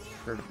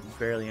 For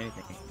barely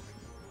anything.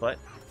 But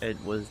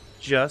it was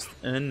just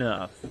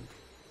enough.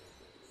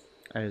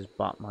 I just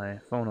bought my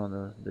phone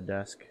on the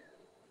desk.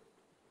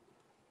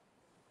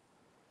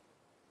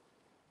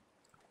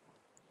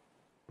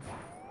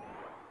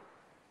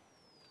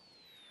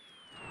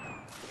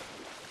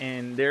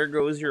 And there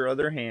goes your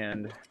other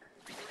hand,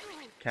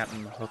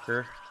 Captain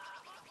Hooker.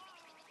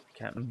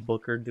 Captain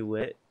Booker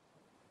DeWitt.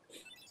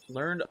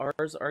 Learned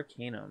Ars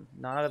Arcanum.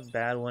 Not a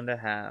bad one to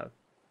have.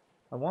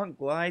 I want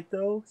Glide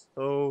though,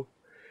 so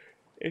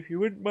if you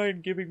wouldn't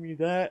mind giving me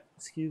that,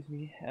 excuse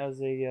me,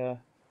 as a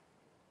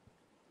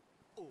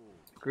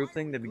group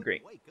thing, that'd be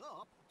great.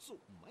 So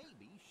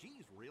maybe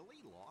she's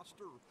really lost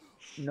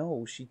her...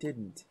 No, she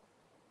didn't.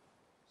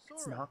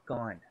 It's not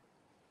gone.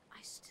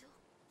 I still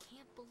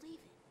can't believe it.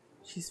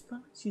 She's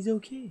fine. She's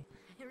okay.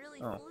 It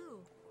really Oh. flew.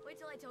 Wait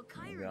till I tell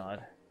Kyrie. Oh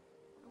God.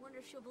 I wonder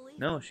if she'll believe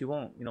No, it. she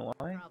won't. You know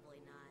why? Probably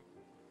not.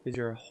 Because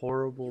you're a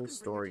horrible You can bring her to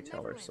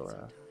storyteller, Neverland Sora.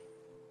 sometime.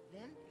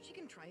 Then she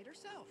can try it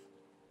herself.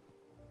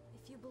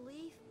 If you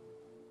believe,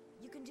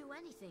 you can do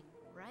anything,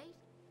 right?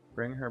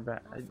 Bring her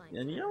back. I'll find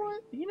And you know Kyrie.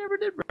 what? He never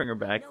did bring her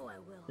back. No, I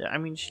will. Yeah, I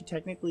mean, she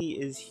technically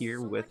is here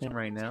So with much him I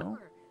right can tell now.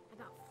 her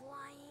about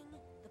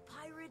flying, the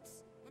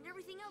pirates, and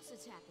everything else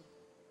that's happened.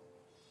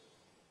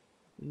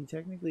 You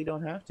technically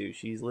don't have to.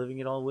 She's living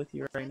it all with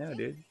you right now,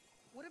 dude.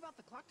 What about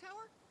the clock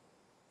tower?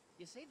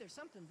 You say there's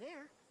something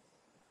there.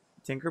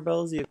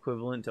 Tinkerbell is the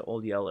equivalent to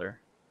Old Yeller.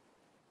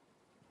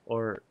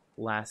 Or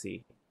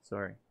Lassie.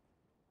 Sorry.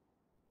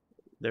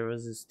 There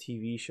was this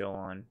TV show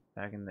on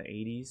back in the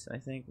 80s, I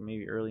think,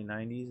 maybe early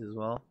 90s as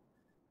well,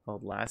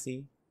 called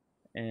Lassie.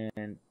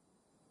 And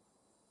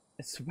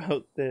it's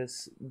about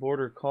this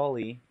border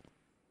collie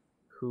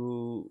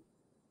who,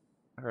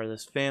 or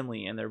this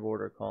family and their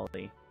border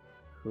collie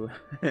who,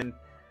 and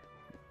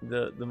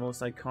the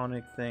most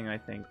iconic thing I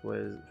think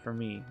was, for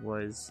me,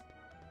 was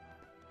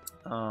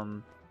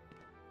the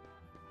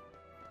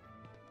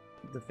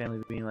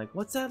family being like,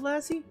 "What's that,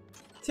 Lassie?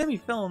 Timmy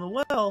fell in the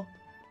well."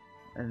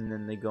 And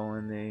then they go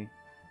and they,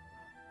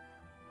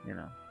 you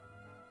know,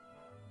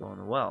 go in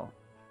the well.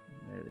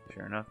 And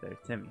sure enough, there's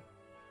Timmy.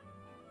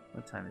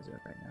 What time is it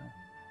right now?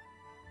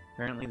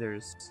 Apparently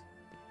there's,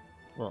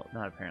 well,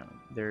 not apparently.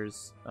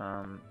 There's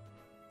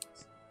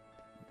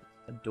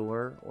a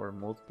door or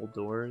multiple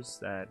doors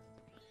that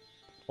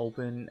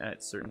open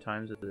at certain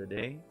times of the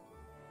day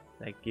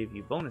that give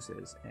you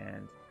bonuses.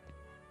 And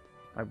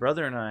my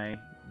brother and I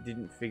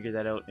didn't figure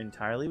that out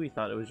entirely. We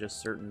thought it was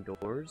just certain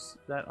doors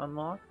that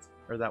unlocked,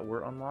 or that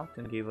were unlocked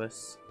and gave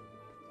us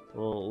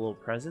little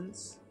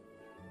presents.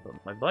 But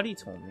my buddy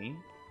told me,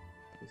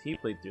 because he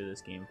played through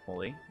this game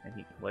fully and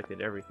he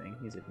collected everything.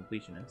 He's a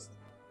completionist,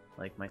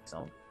 like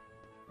myself,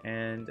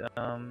 and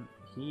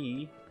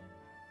he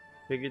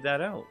figured that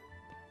out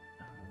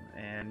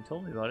and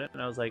told me about it.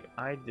 And I was like,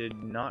 I did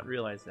not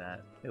realize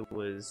that it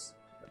was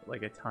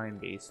like a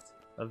time-based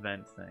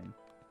event thing.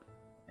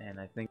 And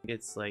I think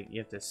it's like you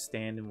have to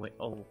stand and wait.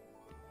 Oh,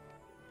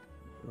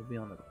 it'll be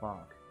on the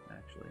clock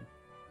actually.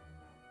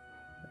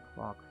 The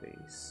clock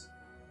face.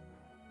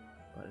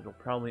 But it'll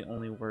probably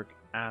only work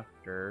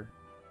after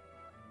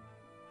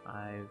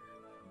I've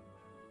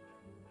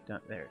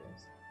done. There it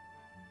is.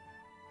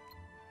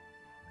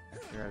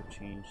 After I've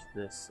changed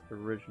this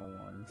original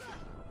one.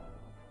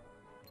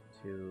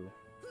 to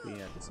be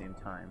at the same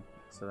time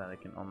so that I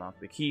can unlock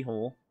the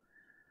keyhole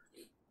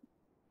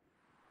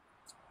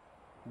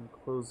and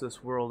close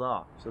this world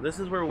off. So this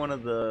is where one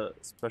of the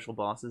special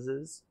bosses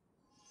is,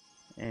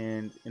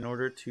 and in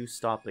order to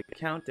stop the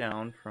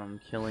countdown from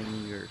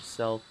killing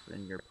yourself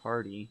and your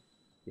party,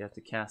 you have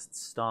to cast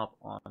stop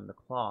on the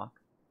clock,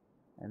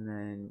 and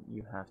then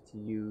you have to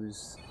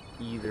use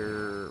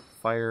either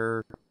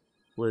fire,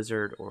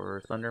 blizzard,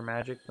 or thunder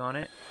magic on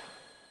it,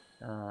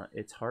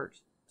 its heart,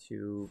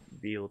 to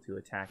be able to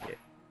attack it.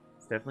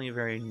 It's definitely a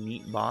very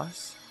neat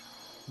boss,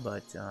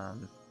 but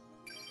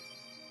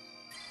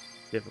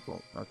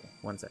difficult. Okay,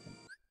 1 second.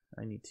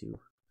 I need to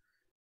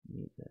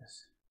mute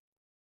this.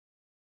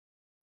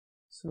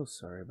 So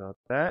sorry about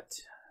that.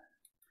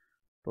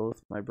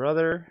 Both my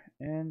brother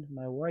and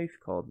my wife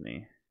called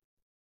me.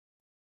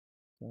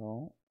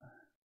 So,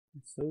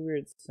 it's so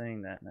weird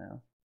saying that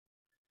now.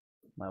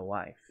 My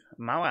wife.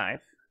 My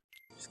wife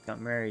just got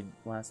married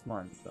last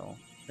month, so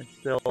it's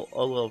still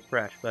a little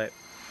fresh, but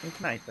it's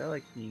nice. I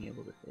like being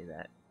able to say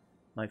that.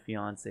 My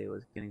fiance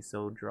was getting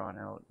so drawn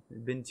out.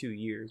 It's been 2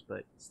 years,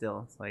 but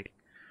still, it's like,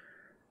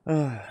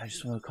 I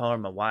just want to call her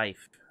my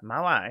wife. My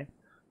wife.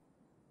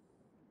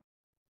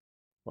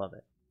 Love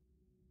it.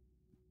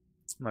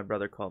 My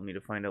brother called me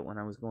to find out when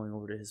I was going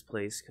over to his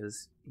place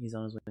because he's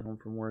on his way home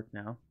from work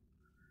now.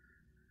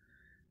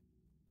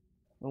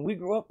 When we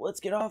grow up,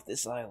 let's get off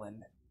this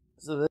island.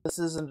 So this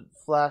is a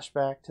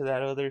flashback to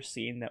that other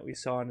scene that we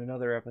saw in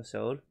another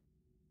episode,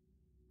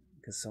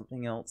 because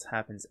something else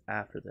happens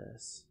after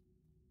this.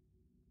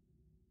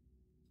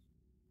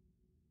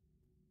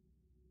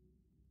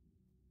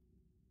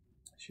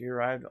 She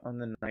arrived on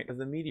the night of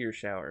the meteor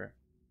shower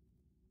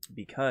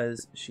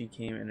because she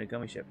came in a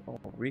gummy ship. Oh,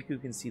 Riku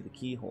can see the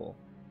keyhole.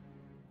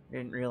 I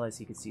didn't realize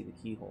he could see the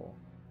keyhole.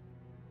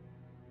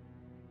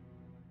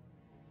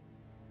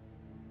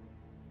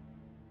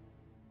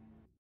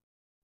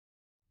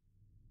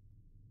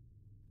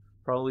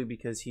 Probably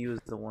because he was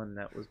the one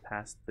that was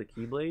past the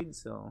Keyblade,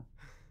 so...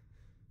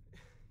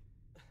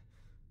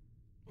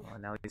 Oh,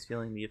 now he's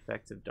feeling the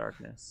effects of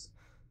darkness.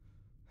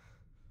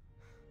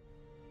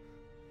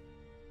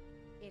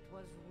 It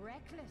was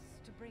reckless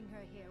to bring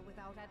her here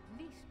without at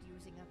least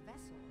using a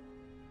vessel.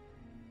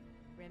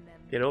 Remember,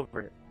 Get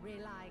over it.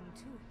 relying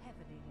too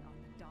heavily on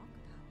the dark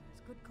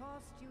powers could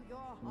cost you your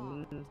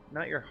heart.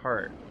 Not your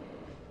heart.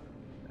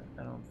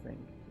 I don't think.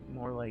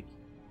 More like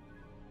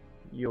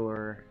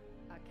your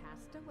A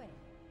castaway.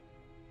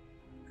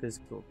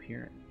 physical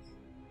appearance.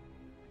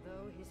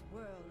 Though his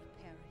world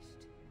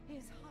perished,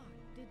 his heart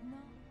did not.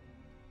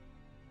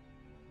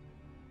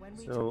 When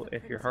we So took the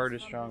if your princess heart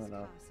is from strong his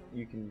enough, castle,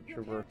 you can you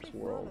traverse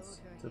carefully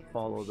worlds followed her to here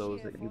follow through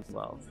those sheer that you force of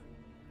love. will.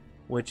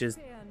 Which is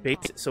Fear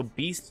basic. not. So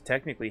Beast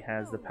technically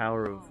has the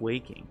power of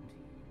waking.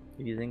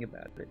 If you think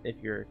about it, if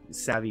you're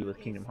savvy with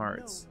Kingdom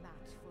Hearts,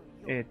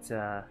 it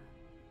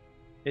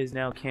is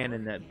now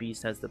canon that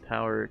Beast has the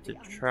power to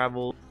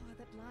travel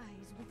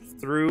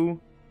through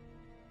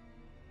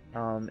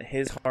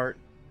his heart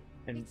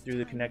and through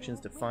the connections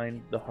to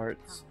find the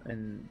hearts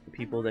and the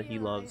people that he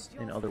loves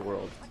in other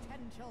worlds.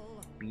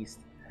 Beast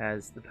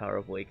has the power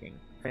of waking.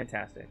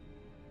 Fantastic.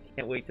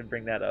 Can't wait to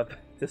bring that up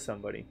to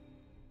somebody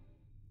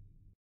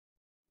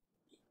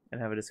and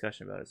have a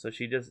discussion about it. So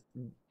she just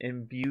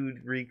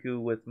imbued Riku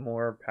with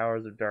more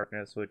powers of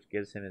darkness, which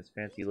gives him his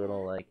fancy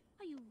little like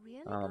Are you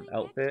really going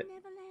outfit,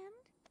 back to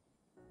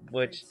Neverland?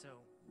 which So,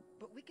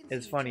 but we can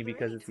is see each funny other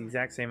because it's the anytime.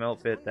 exact same As long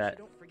outfit as that you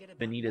don't forget about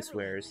Vanitas Neverland,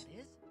 wears, that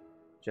is.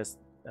 just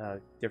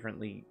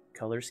differently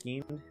color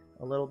schemed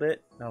a little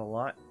bit, not a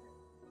lot.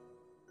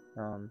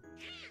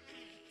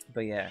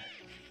 But yeah.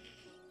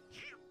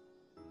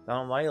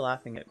 Donald, why are you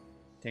laughing at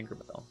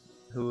Tinkerbell?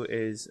 Who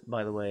is,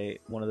 by the way,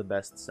 one of the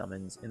best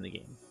summons in the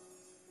game.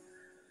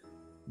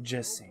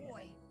 Just saying. Oh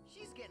boy,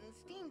 she's getting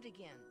steamed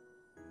again.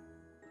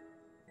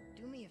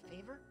 Do me a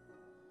favor.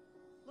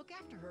 Look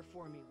after her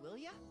for me, will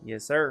ya?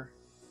 Yes, sir.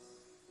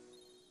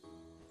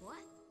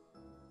 What?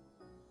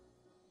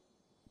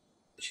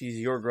 She's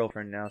your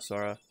girlfriend now,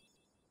 Sora.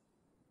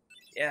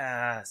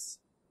 Yes!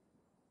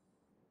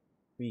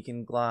 We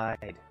can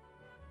glide.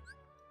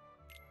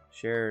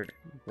 Shared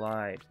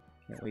glide.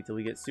 Can't wait till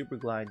we get super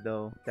glide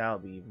though. That'll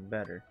be even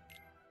better.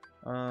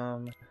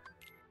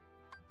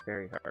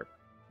 Fairy harp.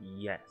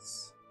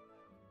 Yes.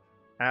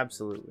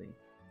 Absolutely.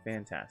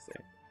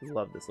 Fantastic.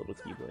 Love this little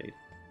keyblade.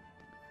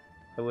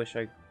 I wish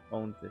I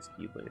owned this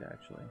keyblade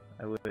actually.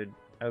 I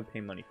would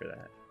pay money for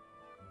that.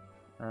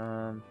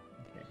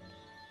 Okay.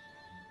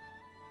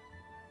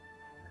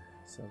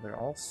 So they're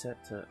all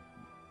set to...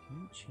 Can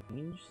you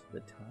change the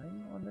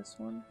time on this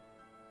one?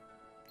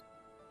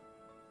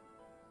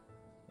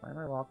 Why am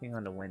I locking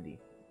onto Wendy?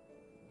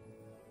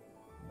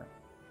 No.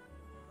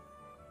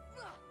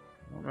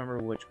 I don't remember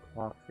which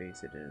clock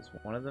face it is.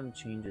 One of them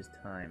changes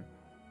time.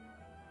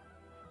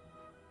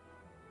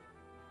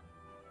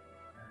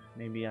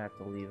 Maybe I have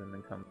to leave and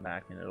then come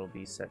back and it'll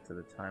be set to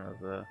the time of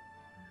the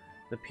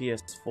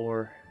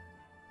PS4.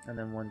 And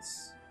then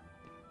once...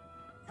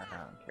 I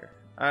don't care.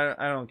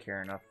 I don't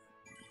care enough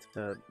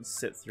to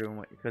sit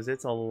through because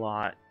it's a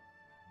lot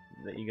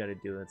that you gotta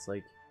do. It's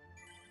like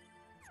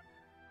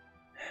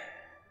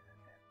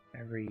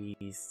every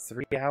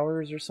 3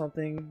 hours or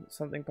something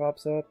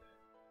pops up.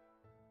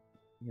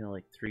 You know,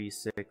 like 3,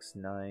 6,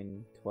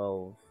 9,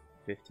 12,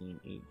 15,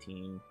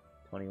 18,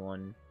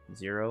 21,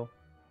 0.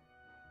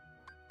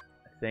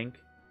 I think.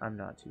 I'm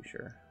not too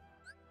sure.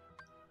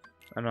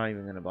 I'm not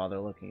even gonna bother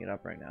looking it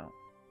up right now.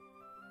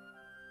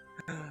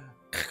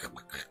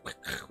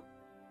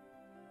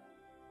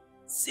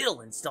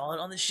 Sid'll install it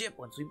on the ship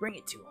once we bring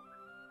it to him.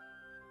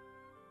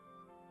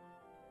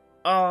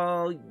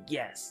 Oh,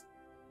 yes.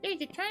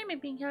 There's a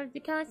tournament being held at the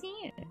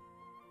Coliseum.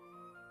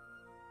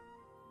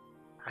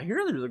 I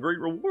hear there's a great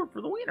reward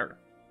for the winner.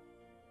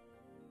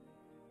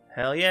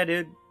 Hell yeah,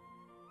 dude.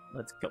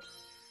 Let's go.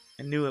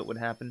 I knew it would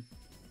happen.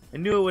 I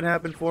knew it would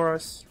happen for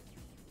us.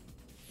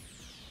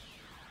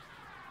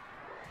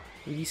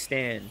 We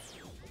stand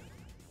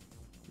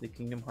the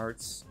Kingdom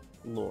Hearts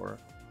lore.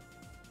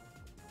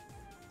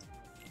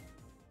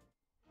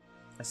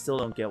 I still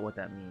don't get what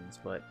that means,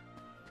 but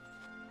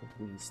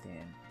we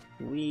stand.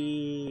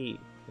 We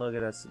look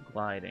at us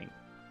gliding.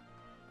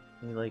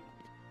 He like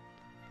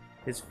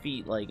his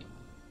feet like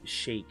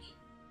shake.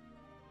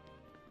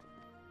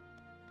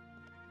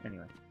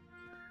 Anyway,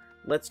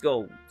 let's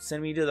go.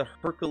 Send me to the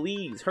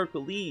Hercules.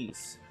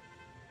 Hercules.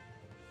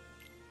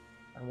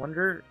 I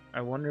wonder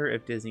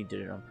if Disney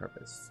did it on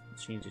purpose.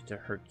 Change it to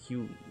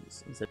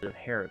Hercules instead of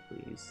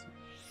Heracles.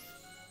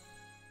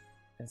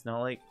 It's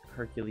not like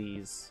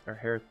Hercules or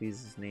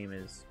Heracles' name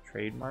is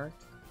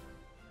trademarked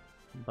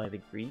by the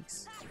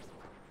Greeks.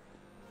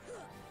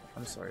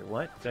 I'm sorry,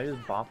 what? Did I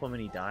just bop him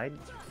and he died?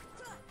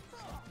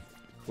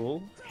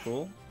 Cool,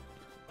 cool.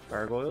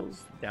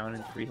 Gargoyles down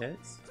in 3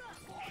 hits.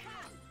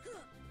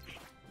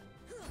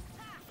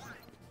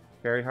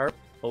 Fairy Harp,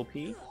 OP.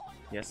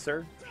 Yes,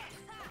 sir.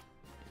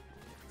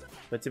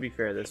 But to be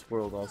fair, this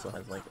world also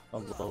has like a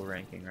low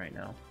ranking right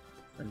now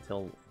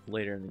until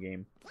later in the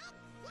game.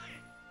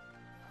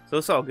 So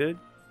it's all good.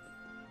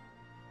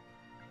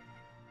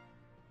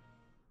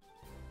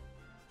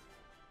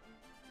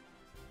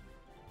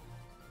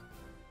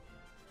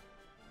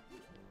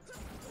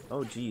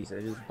 Oh geez,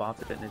 I just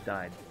bopped it and it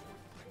died.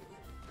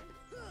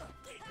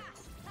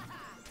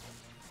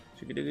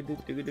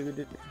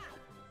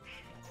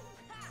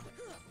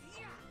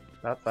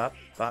 Bop, bop,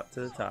 bop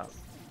to the top.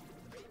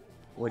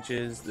 Which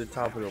is the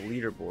top of the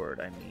leaderboard,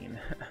 I mean.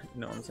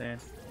 You know what I'm saying?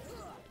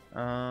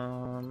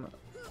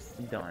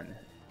 Done.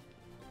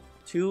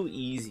 Too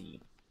easy.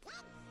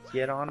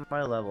 Get on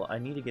my level. I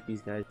need to get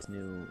these guys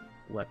new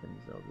weapons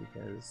though,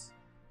 because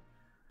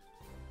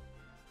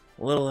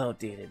a little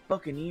outdated.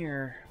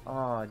 Buccaneer.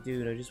 Aw,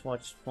 dude, I just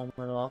watched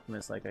Fullmetal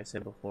Alchemist, like I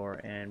said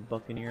before, and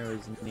Buccaneer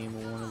is the name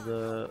of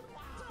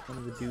one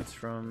of the dudes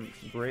from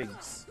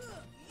Briggs.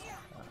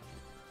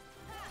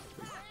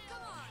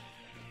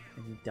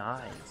 And he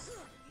dies.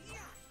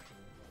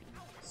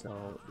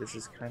 So this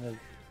is kind of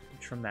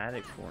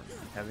traumatic for me,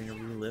 having to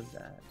relive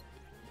that.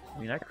 I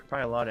mean, I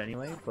cry a lot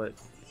anyway, but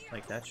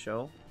like that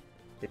show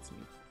hits me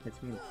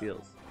in the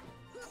feels.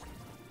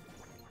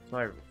 That's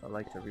why I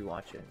like to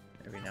rewatch it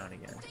every now and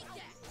again,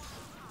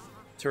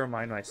 to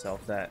remind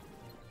myself that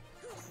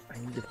I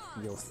need to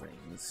feel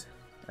things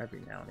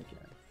every now and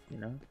again, you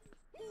know?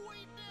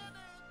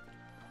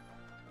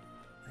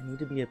 I need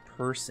to be a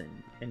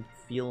person and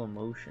feel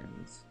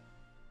emotions.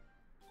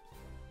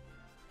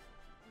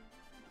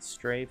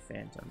 Stray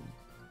Phantom.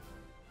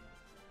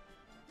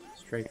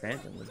 Stray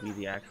Phantom would be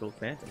the actual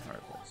Phantom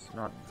Heartless,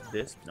 not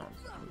this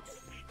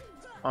nonsense.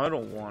 I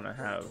don't want to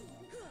have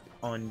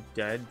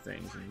undead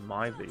things in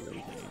my video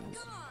games.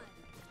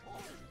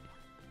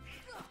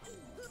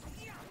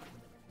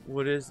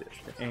 What is this?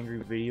 The angry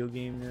video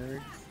game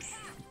nerd?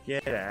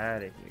 Get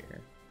out of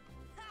here.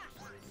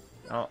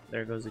 Oh,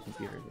 there goes the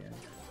computer again.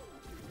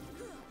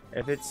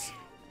 If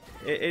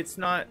it's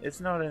not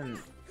an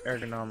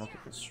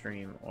ergonomical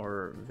stream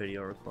or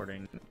video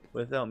recording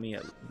without me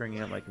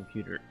bringing up my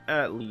computer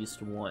at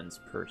least once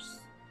per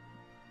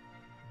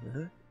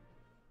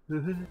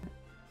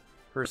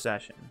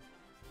session.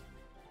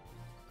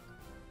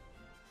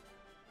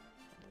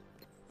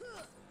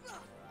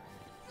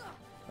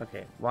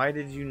 Okay, why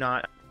did you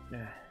not?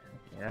 Okay,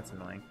 that's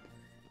annoying.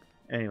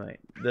 Anyway,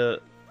 the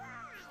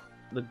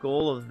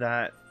goal of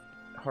that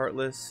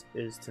Heartless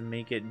is to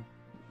make it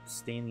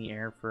stay in the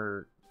air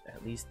for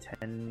at least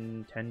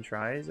 10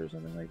 tries or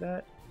something like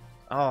that.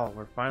 Oh,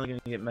 we're finally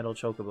gonna get Metal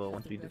Chocobo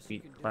once we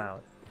defeat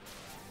Cloud.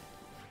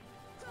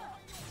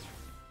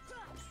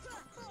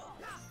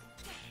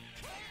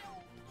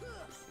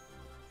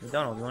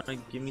 McDonald, you want to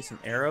give me some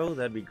arrow?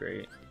 That'd be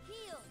great.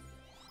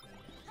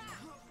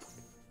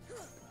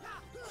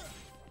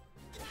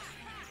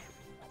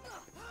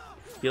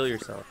 Heal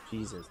yourself.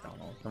 Jesus,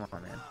 Donald. Come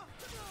on, man.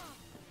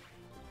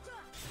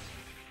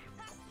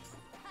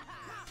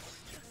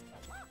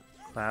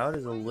 Cloud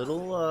is a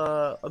little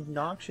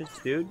obnoxious,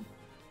 dude.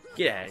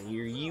 Get out of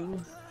here,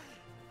 you.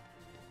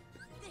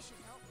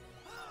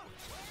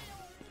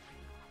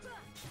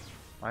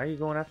 Why are you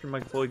going after my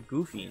boy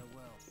Goofy?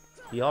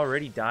 He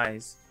already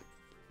dies.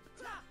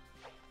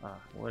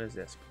 What is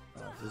this?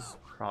 This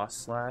cross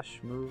slash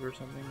move or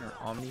something, or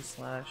omni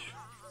slash.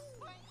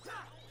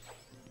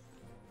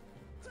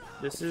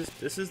 This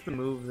is the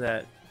move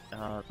that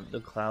the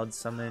Cloud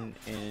Summon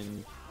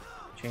in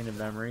Chain of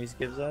Memories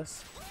gives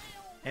us,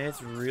 and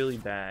it's really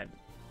bad.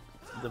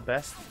 The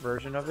best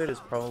version of it is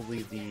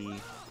probably the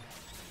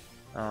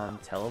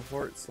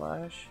teleport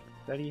slash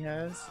that he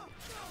has,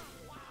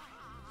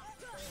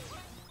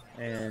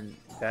 and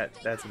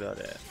that's about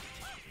it,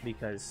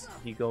 because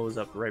he goes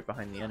up right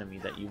behind the enemy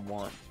that you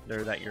want,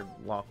 or that you're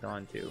locked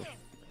onto,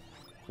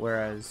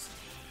 whereas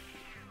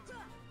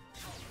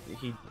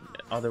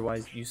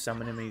otherwise you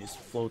summon him and he just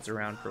floats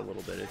around for a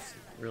little bit. It's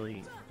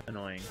really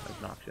annoying,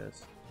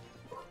 obnoxious,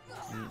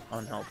 and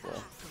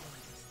unhelpful.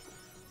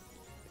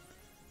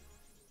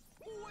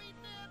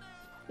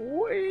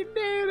 We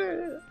did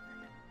it!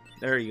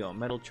 There you go,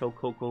 Metal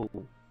Chococo.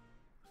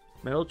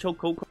 Metal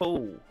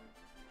Chococo.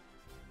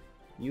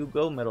 You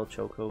go, Metal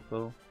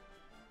Chococo.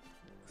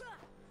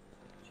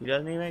 She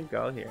doesn't even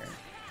go here.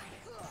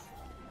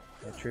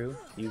 Is that true?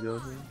 Do you go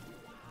here?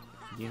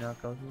 Do you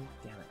not go here?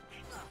 Damn it.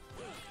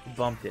 I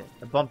bumped it.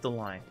 I bumped the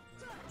line.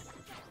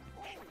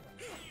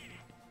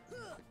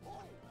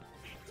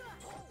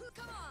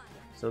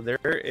 So there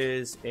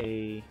is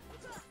a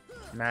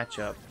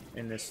matchup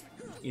in this,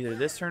 either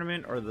this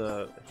tournament or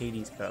the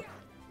Hades Cup,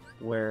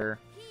 where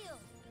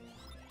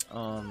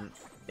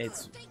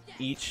it's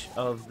each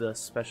of the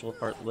special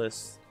part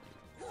lists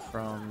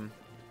from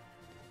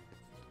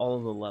all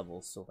of the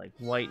levels. So like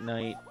White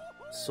Knight,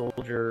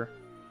 Soldier,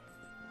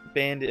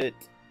 Bandit,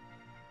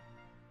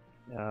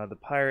 the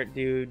Pirate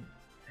dude,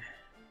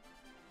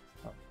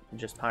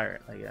 just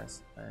Pirate, I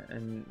guess,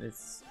 and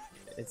it's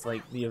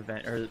like the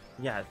event, or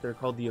yeah, they're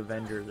called the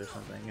Avengers or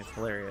something. It's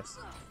hilarious,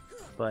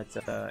 but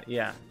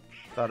yeah,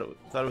 thought it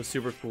was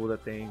super cool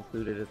that they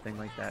included a thing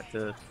like that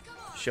to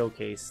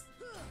showcase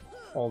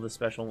all the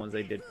special ones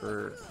they did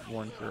for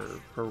one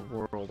per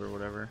world or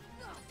whatever.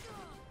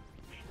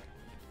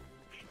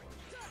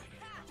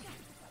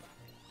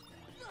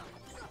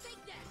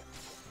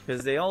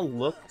 Because they all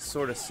look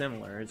sort of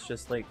similar. It's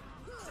just like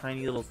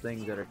tiny little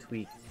things that are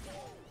tweaked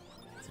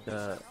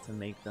to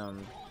make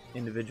them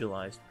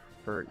individualized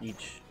for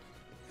each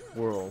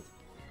world.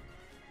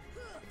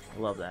 I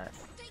love that.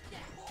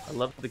 I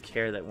love the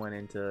care that went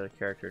into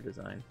character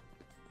design.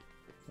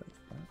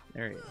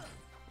 There you go.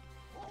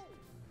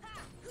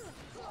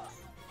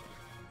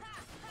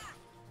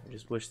 I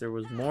just wish there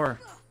was more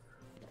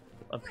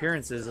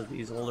appearances of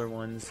these older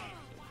ones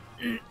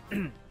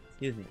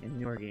excuse me, in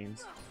newer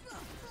games.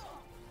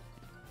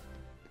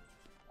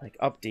 Like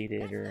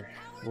updated or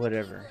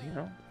whatever, you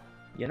know?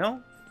 You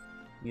know?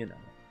 You know.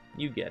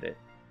 You get it.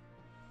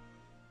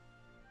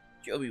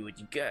 Show me what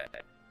you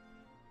got.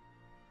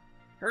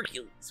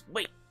 Hercules,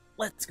 wait,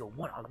 let's go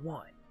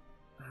one-on-one.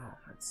 Oh,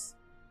 that's...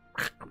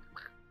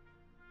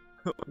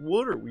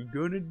 What are we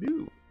gonna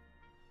do?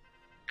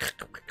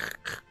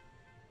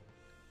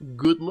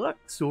 Good luck,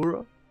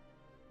 Sora.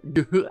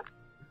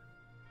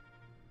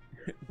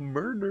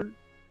 Murder.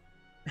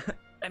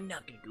 I'm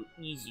not gonna go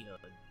easy on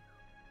you.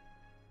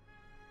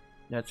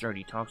 That's right,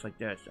 he talks like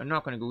this. I'm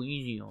not gonna go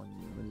easy on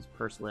you with his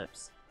pursed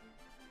lips.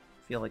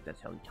 I feel like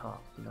that's how he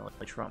talks, you know,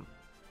 like Trump.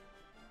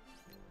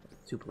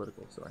 Too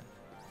political, sorry.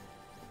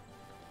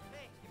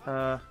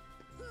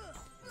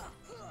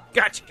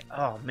 Gotcha!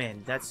 Oh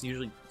man, that's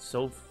usually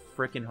so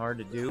freaking hard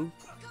to do.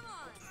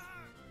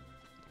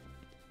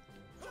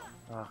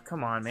 Oh,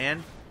 come on,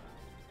 man.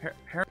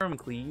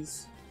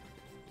 Heracles.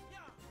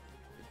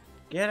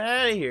 Get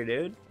out of here,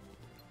 dude.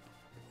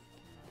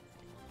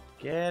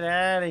 Get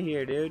out of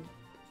here, dude.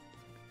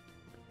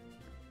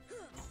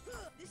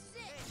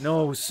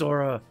 No,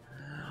 Sora.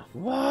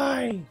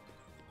 Why?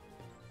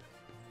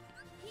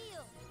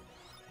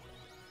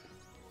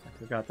 I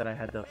forgot that I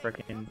had the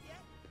frickin'...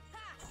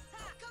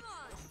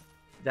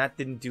 That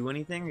didn't do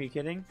anything? Are you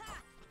kidding?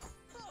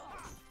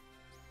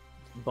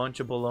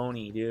 Bunch of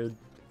baloney, dude.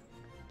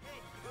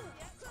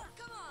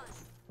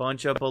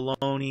 Bunch of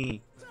baloney.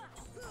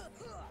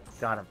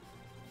 Got him.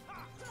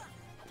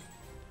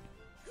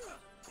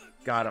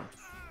 Got him.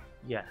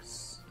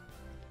 Yes.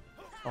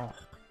 Oh,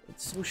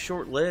 it's so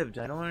short-lived.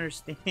 I don't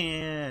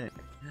understand.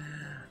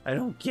 I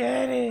don't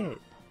get it.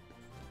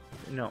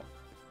 No.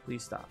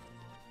 Please stop.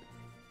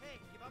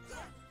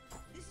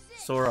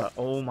 Sora,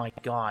 oh my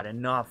god,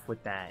 enough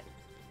with that.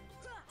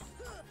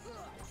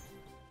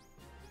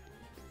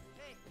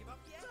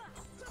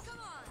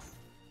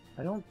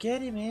 I don't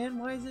get it, man.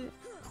 Why is it?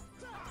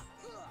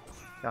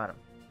 Got him.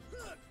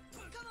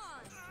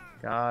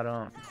 Got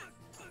him.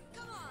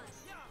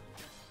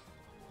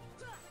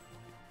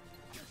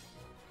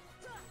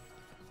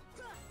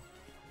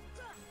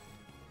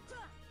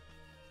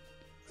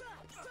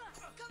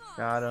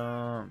 Got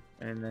him.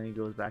 And then he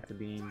goes back to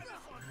being...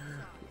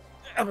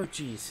 Oh,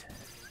 jeez.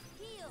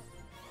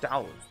 That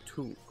was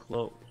too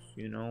close.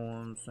 You know what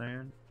I'm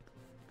saying?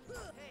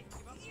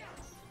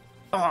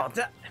 Oh,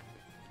 that...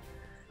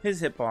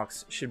 His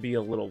hitbox should be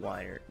a little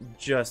wider.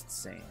 Just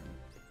saying.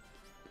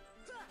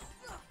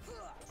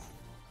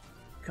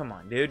 Come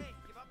on, dude.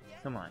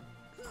 Come on.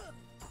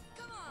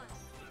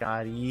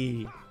 god,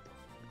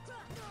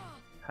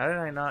 how did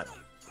I not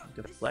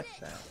deflect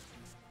that?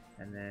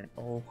 And then,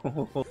 oh,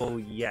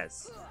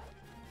 yes.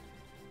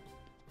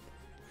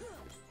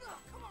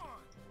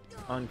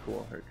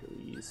 Uncool,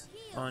 Hercules.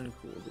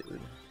 Uncool, dude.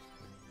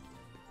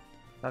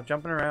 Stop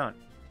jumping around.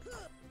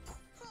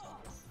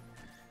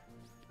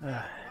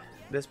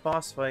 This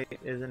boss fight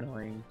is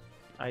annoying.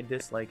 I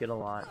dislike it a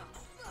lot.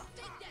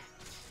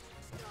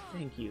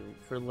 Thank you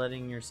for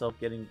letting yourself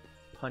getting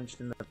punched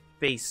in the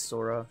face,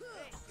 Sora.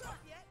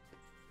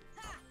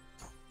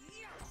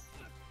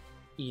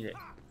 Eat it.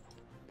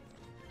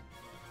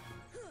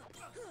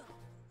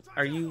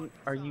 Are you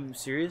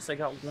serious? I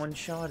got one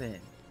shot in.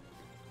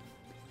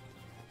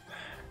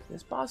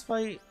 This boss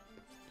fight,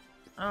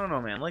 I don't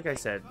know, man. Like I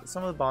said,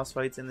 some of the boss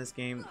fights in this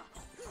game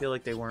feel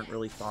like they weren't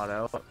really thought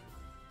out.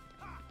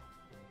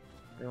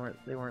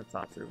 They weren't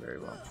thought through very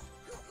well.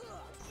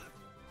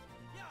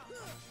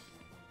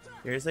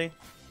 Seriously?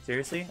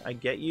 Seriously? I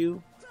get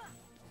you.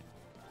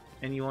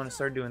 And you want to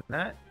start doing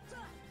that?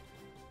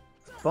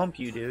 Bump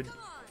you, dude.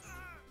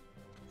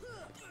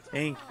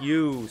 Thank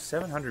you.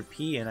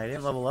 700p and I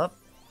didn't level up?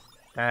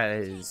 That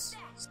is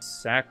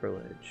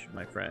sacrilege,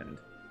 my friend.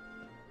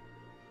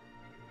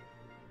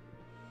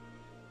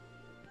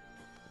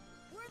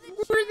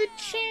 We're the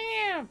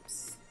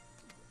champs!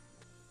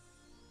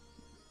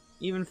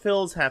 Even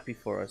Phil's happy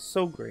for us.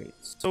 So great.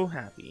 So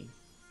happy.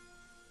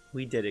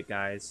 We did it,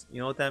 guys. You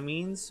know what that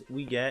means?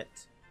 We get...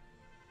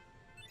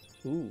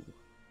 Ooh.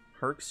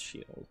 Herc's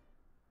shield.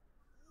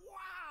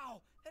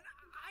 Wow! And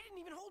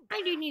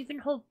I didn't even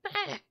hold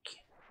back.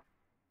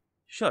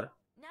 Shut up.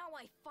 Now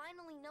I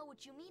finally know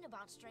what you mean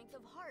about strength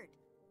of heart.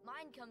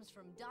 Mine comes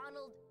from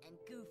Donald and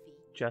Goofy.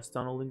 Just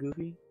Donald and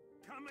Goofy?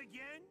 Come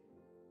again?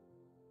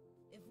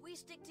 If we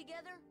stick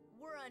together,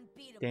 we're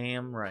unbeatable.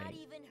 Damn right. Not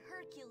even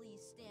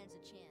Hercules stands a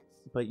chance.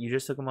 But you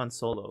just took him on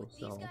solo, With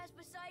so... these guys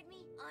beside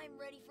me, I'm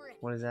ready for it.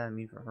 What does that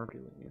mean for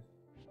Hercules?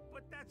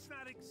 But that's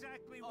not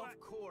exactly what...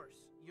 Of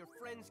course. Your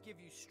friends give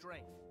you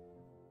strength.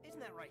 Isn't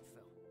that right,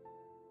 Phil?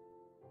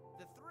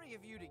 The three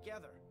of you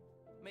together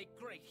make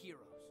great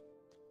heroes.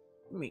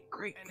 Me,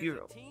 great And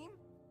hero. as a team,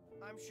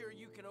 I'm sure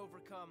you can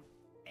overcome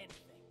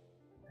anything.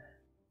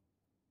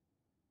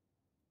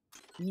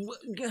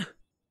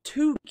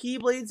 2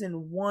 Keyblades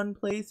in 1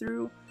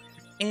 playthrough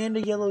and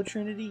a yellow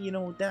trinity? You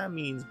know what that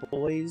means,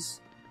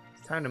 boys.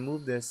 It's time to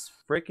move this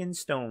frickin'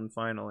 stone,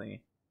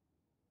 finally.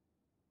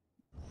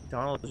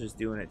 Donald's just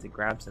doing it to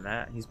grab some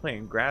ass. He's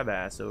playing grab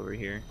ass over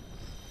here.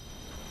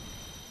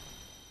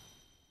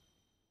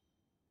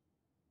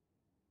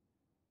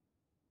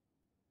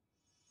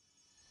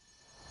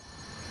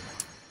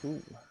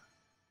 Ooh.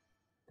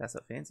 That's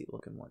a fancy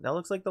looking one. That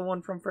looks like the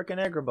one from frickin'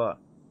 Agrabah.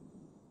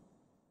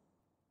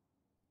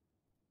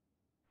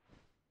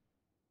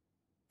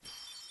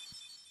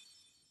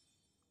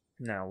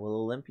 Now, will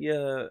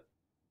Olympia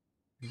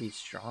be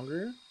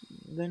stronger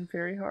than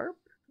Fairy Harp?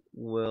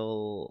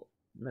 Will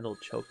Metal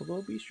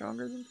Chocobo be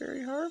stronger than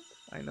Fairy Harp?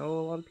 I know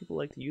a lot of people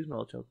like to use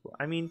Metal Chocobo.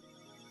 I mean,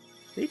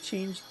 they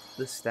changed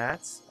the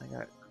stats. I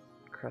got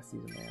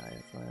crusties in my eye,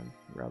 that's why I'm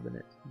rubbing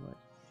it too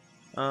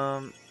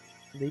much.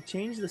 They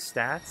changed the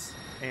stats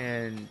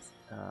and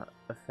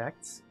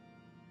effects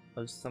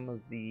of some of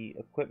the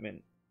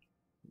equipment,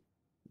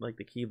 like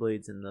the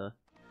Keyblades and the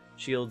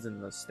shields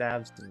and the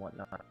staves and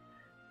whatnot,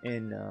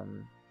 in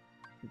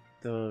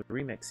the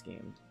remix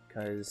game,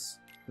 because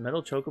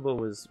Metal Chocobo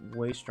was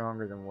way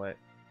stronger than what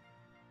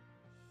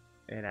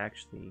it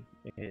actually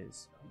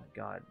is. Oh my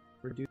god.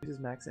 Reduces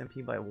max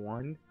MP by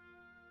 1.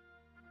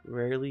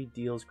 Rarely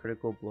deals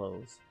critical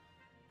blows.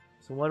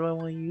 So why do I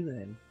want you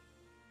then?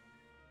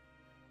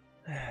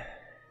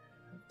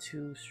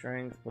 2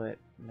 strength, but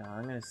no,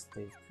 I'm gonna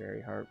stay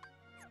Fairy Harp.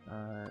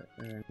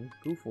 And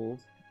Goofold.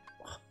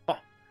 Oh,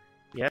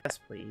 yes,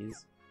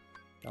 please.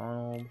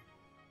 Donald.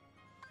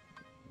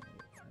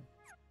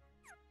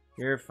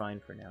 You're fine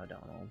for now,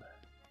 Donald.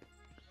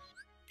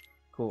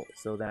 Cool,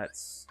 so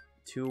that's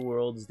 2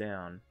 worlds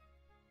down.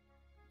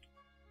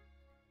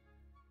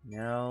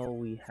 Now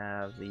we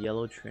have the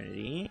Yellow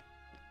Trinity.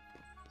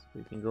 So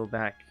we can go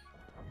back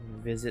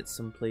and visit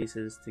some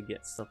places to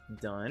get stuff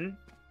done.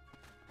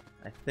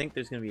 I think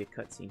there's going to be a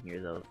cutscene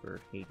here, though,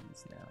 for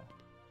Hades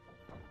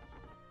now.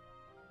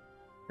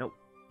 Nope,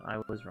 I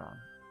was wrong.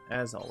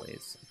 As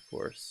always, of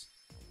course.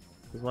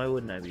 Because why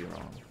wouldn't I be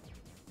wrong?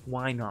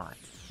 Why not?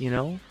 You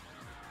know?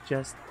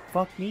 Just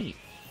fuck me.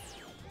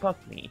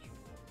 Fuck me.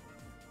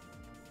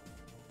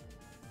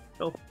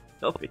 Oh,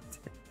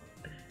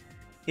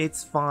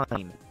 it's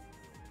fine.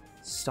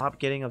 Stop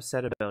getting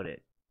upset about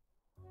it.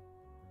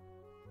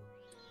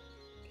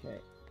 Okay,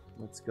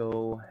 let's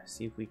go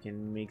see if we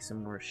can make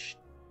some more stuff.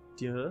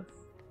 Stuff.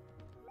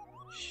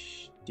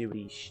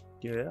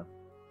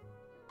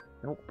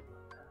 Nope.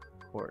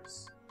 Of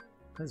course.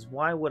 Because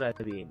why would I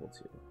be able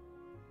to?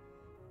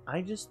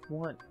 I just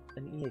want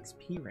an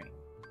EXP ring.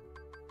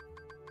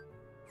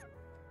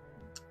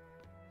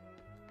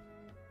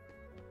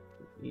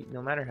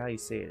 No matter how you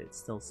say it, it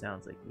still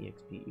sounds like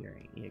EXP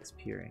earring.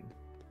 EXP ring.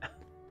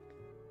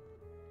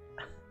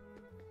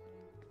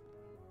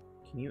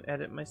 Can you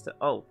edit my stuff?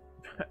 Oh,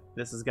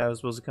 this is the guy I was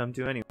supposed to come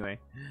to anyway.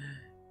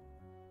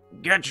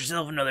 Got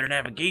yourself another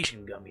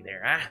navigation gummy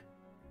there, huh?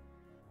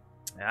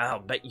 I'll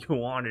bet you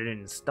want it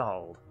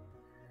installed.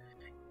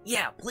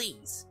 Yeah,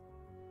 please.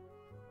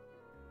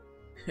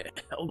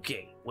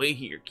 Okay, wait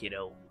here,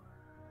 kiddo.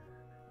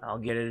 I'll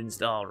get it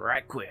installed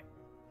right quick.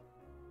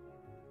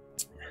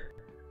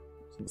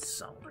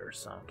 Saunter,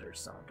 saunter,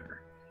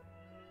 saunter.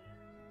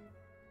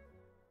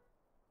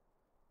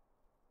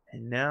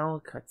 And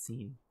now,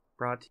 cutscene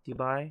brought to you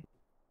by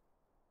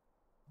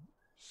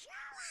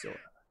Sora.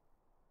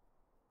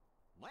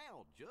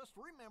 Now, just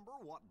remember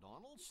what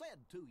Donald said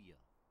to you.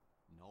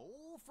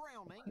 No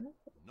frowning,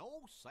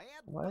 no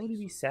sad Why would he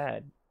be faces.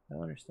 sad? I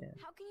don't understand.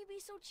 How can you be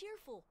so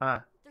cheerful?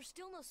 Ah, There's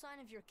still no sign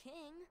of your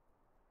king.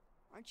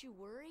 Aren't you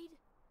worried?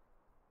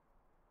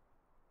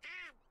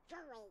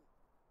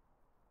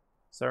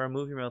 Sora,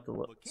 move your mouth a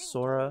little. The king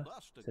Sora told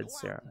us to said go out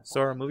Sarah. and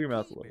Sora, find move the your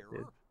mouth a key little, dude.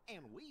 bearer,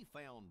 and we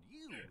found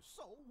you.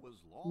 So as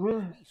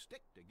long as we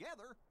stick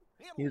together,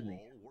 Excuse it'll me.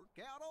 all work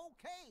out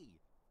okay.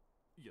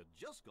 You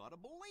just gotta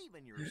believe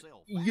in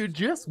yourself. You that's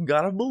just all.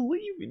 gotta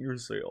believe in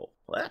yourself.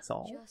 That's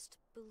all. Just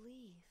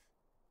believe.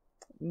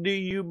 Do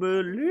you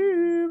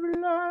believe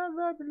in love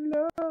after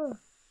love?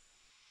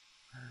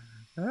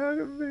 I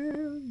can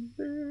feel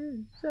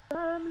this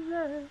time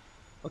life.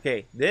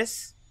 Okay,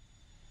 this,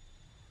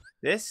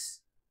 it's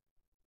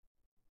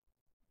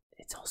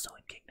also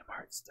in Kingdom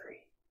Hearts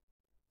 3.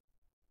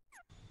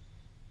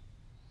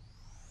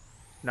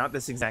 Not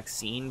this exact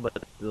scene,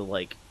 but the,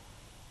 like,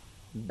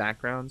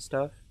 background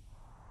stuff.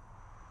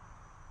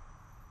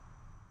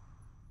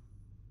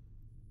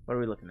 What are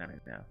we looking at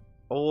right now?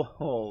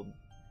 Oh,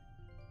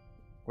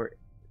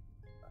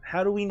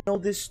 how do we know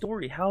this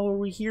story? How are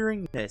we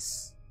hearing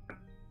this?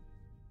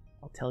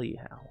 I'll tell you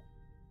how.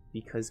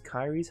 Because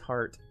Kairi's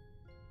heart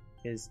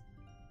is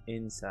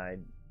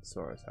inside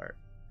Sora's heart.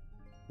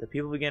 The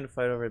people began to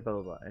fight over it, blah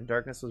blah blah, and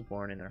darkness was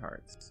born in their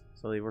hearts.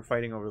 So they were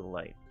fighting over the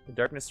light. The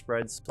darkness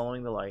spread,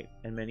 swallowing the light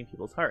and many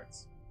people's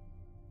hearts.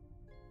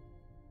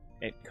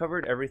 It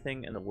covered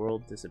everything and the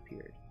world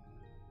disappeared.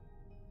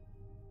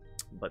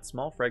 But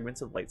small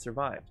fragments of light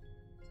survived.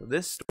 So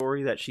this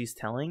story that she's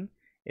telling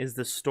is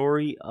the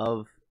story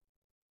of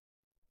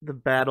the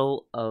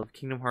Battle of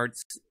Kingdom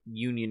Hearts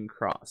Union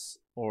Cross,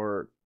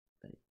 or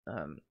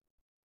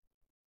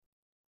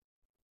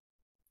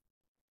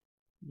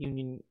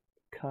Union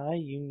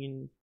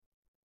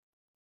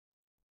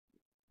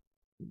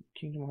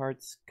Kingdom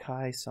Hearts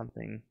Kai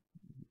something,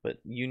 but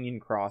Union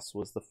Cross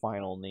was the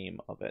final name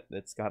of it.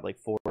 It's got like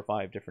 4 or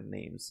 5 different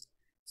names.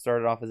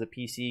 Started off as a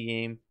PC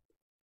game,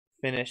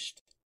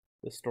 finished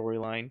the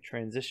storyline,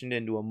 transitioned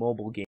into a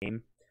mobile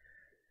game,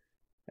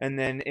 and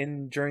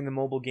then during the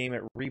mobile game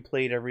it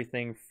replayed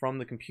everything from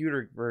the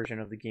computer version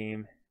of the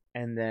game,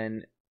 and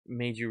then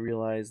made you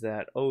realize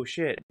that, oh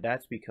shit,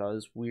 that's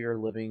because we are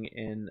living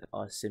in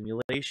a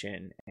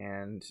simulation.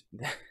 And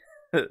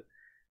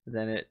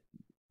then it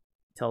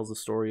tells the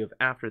story of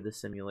after the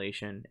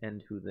simulation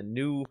and who the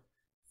new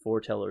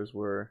foretellers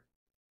were,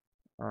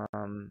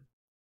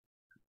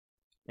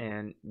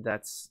 and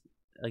that's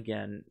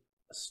again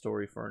a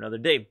story for another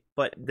day.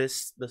 But the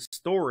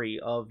story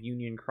of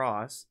Union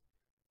Cross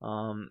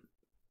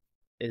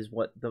is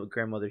what the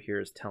grandmother here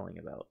is telling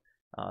about.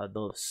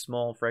 The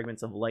small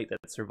fragments of light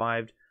that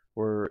survived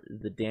were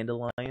the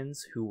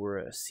Dandelions, who were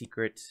a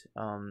secret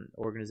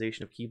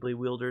organization of Keyblade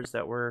wielders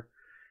that were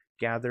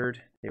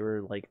gathered. They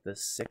were like the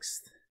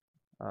 6th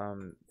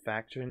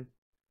faction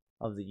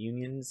of the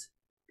unions,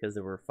 because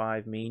there were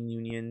 5 main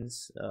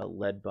unions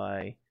led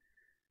by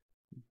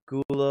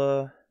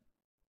Gula,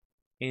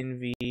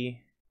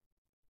 Envy.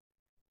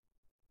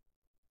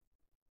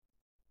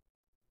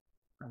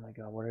 Oh my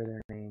god, what are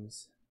their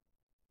names?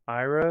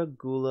 Ira,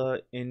 Gula,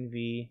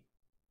 Envy,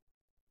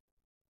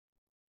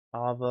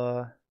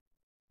 Ava.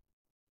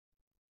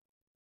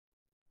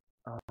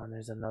 Oh, and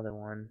there's another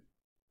one.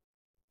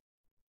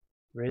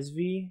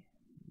 Rizvi?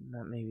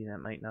 Maybe that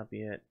might not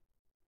be it.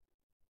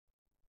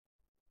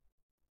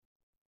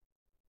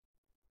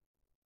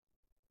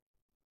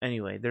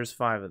 Anyway, there's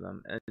 5 of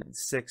them, and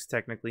 6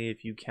 technically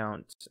if you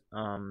count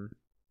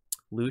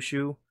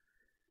Lushu.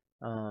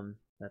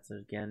 That's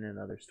again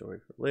another story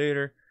for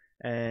later.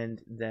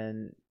 And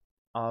then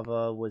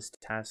Ava was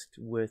tasked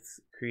with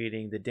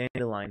creating the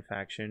Dandelion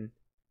faction,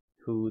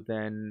 who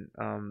then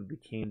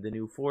became the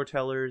new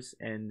foretellers,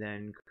 and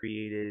then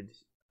created,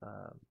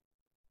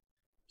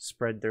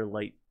 spread their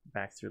light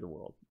back through the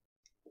world.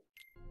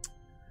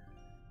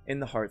 In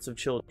the hearts of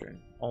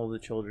children. All the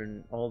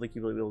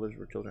Keyblade wielders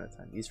were children at the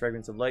time. These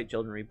fragments of light,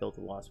 children rebuilt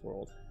the lost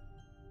world.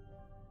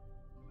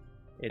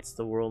 It's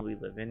the world we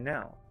live in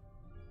now.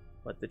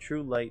 But the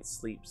true light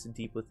sleeps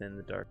deep within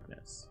the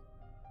darkness.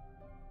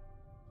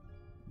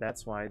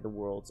 That's why the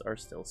worlds are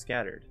still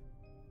scattered,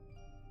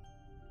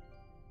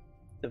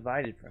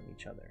 divided from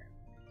each other.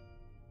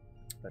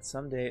 But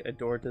someday a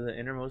door to the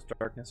innermost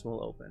darkness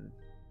will open,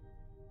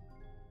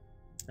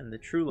 and the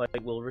true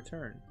light will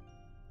return.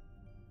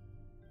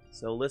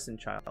 So listen,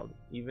 child,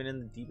 even in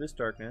the deepest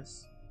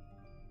darkness,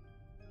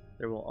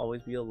 there will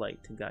always be a light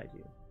to guide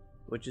you,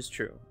 which is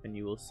true, and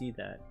you will see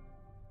that.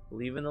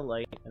 Believe in the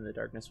light, and the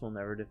darkness will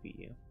never defeat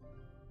you.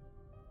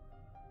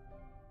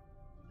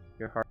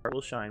 Your heart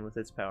will shine with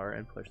its power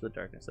and push the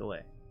darkness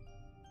away.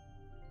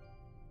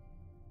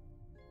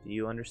 Do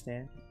you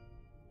understand?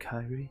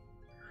 Kairi?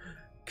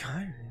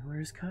 Kairi?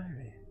 Where's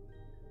Kairi?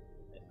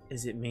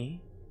 Is it me?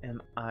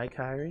 Am I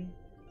Kairi?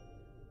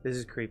 This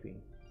is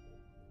creepy.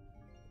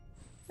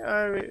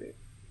 Kairi!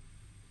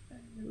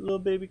 Little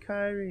baby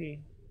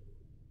Kairi!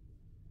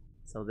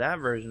 So that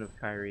version of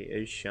Kairi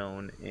is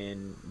shown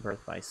in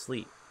Birth by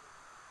Sleep.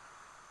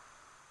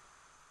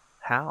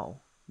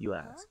 How, you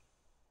ask?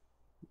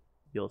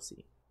 You'll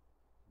see.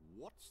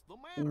 What's the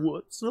matter?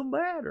 What's the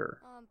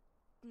matter?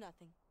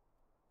 Nothing.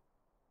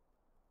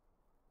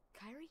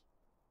 Kairi?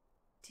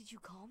 Did you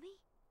call me?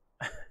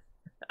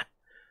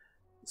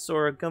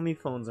 Sora, gummy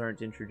phones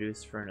aren't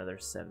introduced for another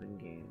 7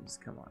 games.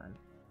 Come on.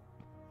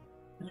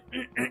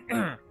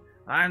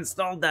 I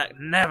installed that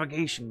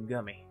navigation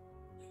gummy.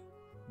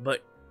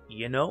 But,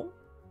 you know,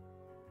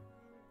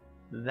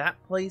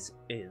 that place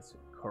is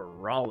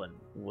crawling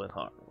with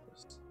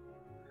horrors.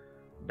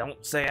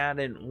 Don't say I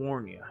didn't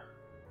warn you.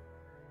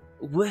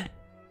 What?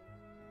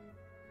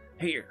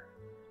 Here,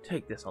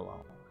 take this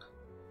along.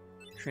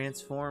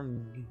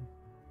 Transform.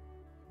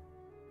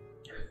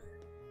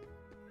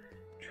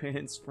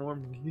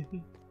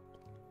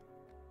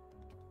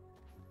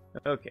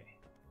 Okay.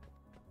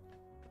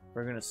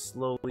 We're gonna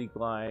slowly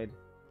glide.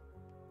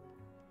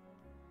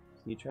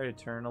 So you try to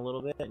turn a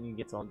little bit and you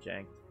get all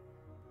janked.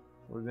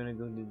 We're gonna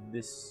go to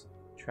this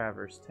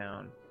Traverse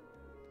Town.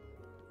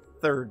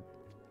 Third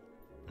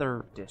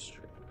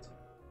district.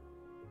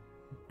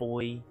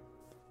 Boy.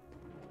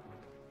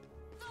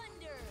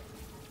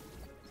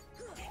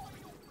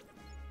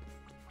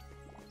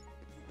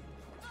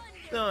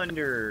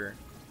 Thunder!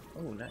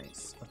 Oh,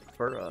 nice. A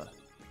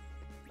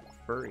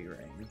furry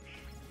ring.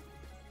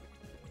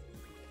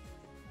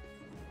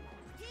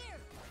 Here.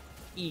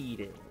 Eat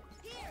it.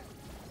 Here.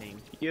 Thank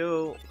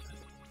you.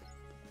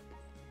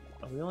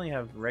 Oh, we only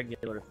have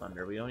regular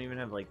thunder. We don't even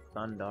have, like,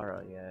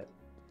 Thundara yet.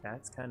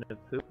 That's kind of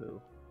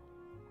poo-poo.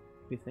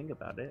 If you think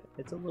about it,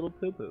 it's a little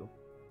poo-poo.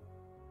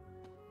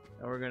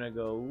 And we're gonna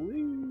go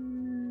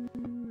woo.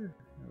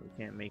 We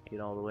can't make it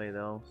all the way,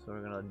 though, so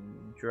we're gonna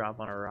drop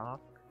on a rock.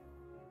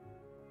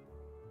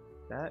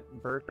 That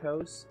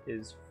birdhouse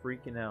is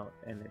freaking out,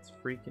 and it's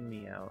freaking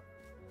me out.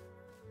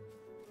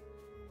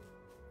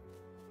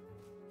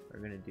 We're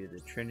gonna do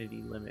the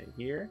Trinity limit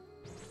here.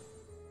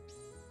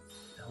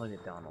 Look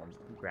at Donald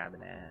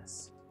grabbing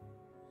ass.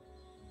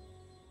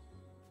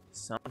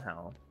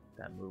 Somehow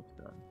that moved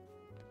them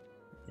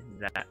in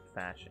that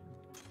fashion.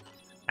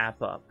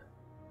 App up.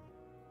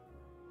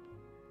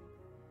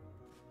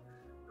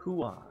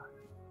 Hooah.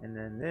 And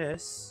then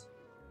this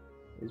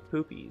is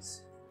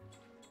Poopies.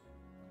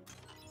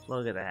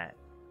 Look at that.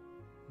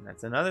 And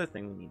that's another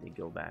thing we need to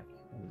go back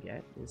and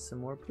get is some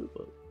more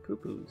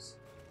poo-poos.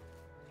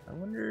 I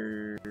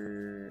wonder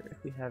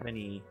if we have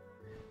any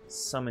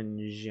summon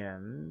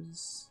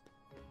gems.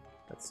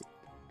 Let's see.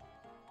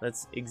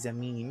 Let's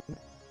examine.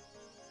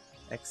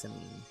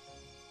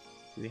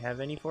 Do we have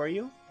any for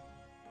you?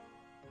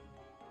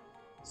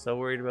 So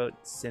worried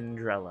about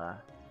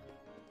Cinderella.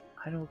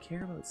 I don't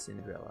care about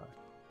Cinderella.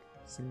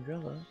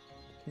 Cinderella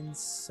can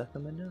suck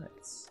on my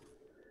nuts.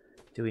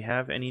 Do we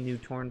have any new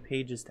torn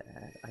pages to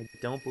add? I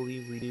don't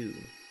believe we do.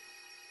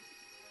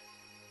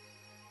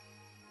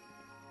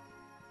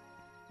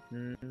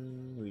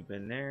 We've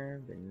been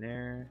there, been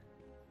there,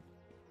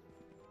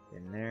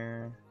 been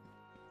there.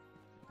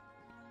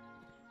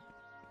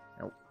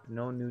 Nope,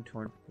 no new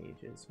torn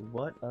pages.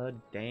 What a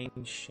dang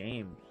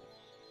shame.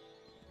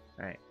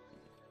 Alright,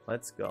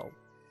 let's go.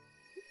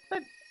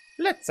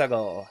 Let's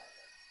go.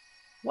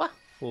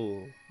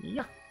 Wahoo!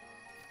 Yeah.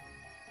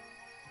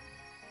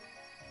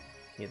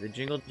 Okay, the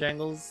jingle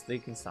jangles, they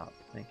can stop.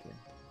 Thank you.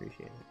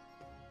 Appreciate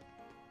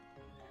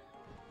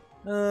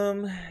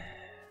it.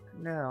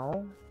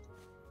 Now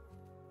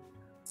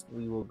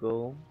we will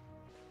go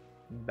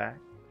back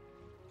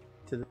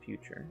to the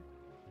future.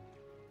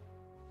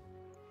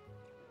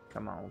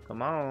 Come on,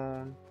 come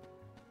on.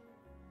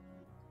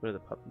 Let's go to the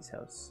puppy's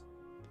house.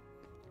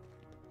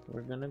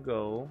 We're gonna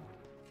go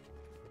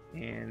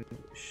and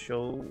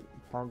show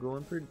Pongo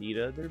and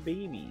Perdita their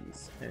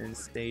babies and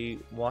say,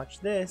 watch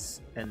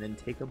this, and then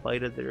take a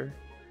bite of their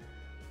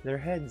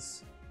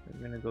heads.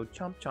 They're gonna go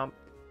chomp chomp.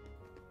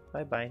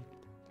 Bye bye.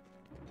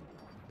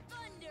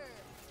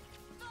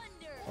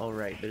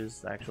 Alright,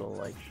 there's actual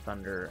like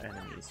thunder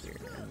enemies here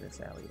in this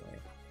alleyway.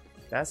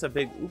 That's a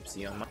big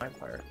oopsie on my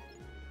part.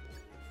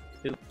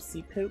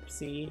 Oopsie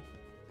poopsie.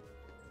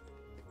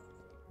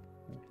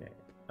 Okay.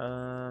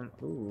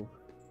 Ooh.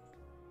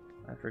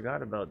 I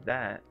forgot about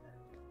that.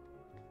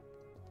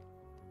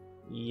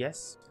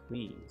 Yes,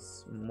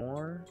 please.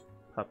 More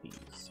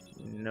puppies.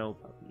 No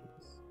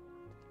puppies.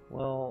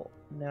 Well,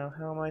 now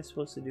how am I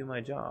supposed to do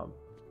my job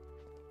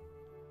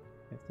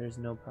if there's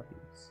no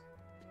puppies?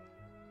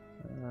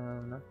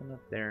 Nothing up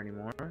there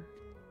anymore.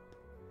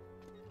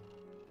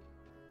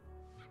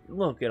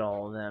 Look at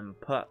all of them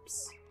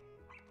pups.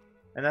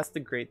 And that's the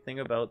great thing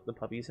about the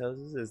puppies'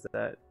 houses, is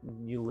that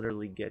you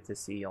literally get to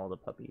see all the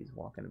puppies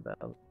walking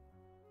about.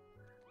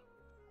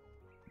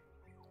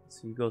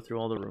 So you go through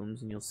all the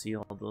rooms and you'll see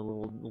all the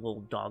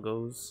little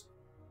doggos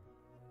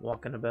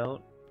walking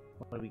about.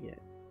 What do we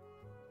get?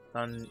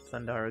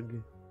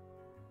 Thundarg.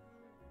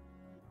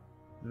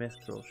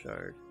 Mithril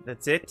shard.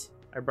 That's it?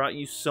 I brought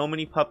you so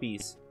many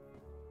puppies.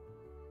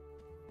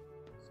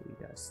 So you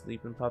got a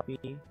sleeping puppy.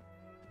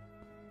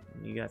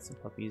 And you got some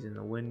puppies in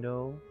the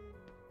window.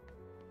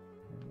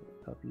 And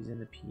puppies in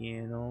the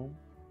piano.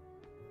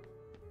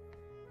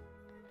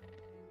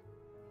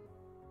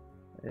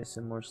 There's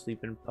some more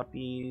sleeping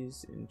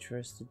puppies,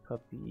 interested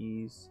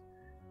puppies,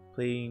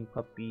 playing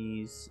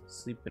puppies,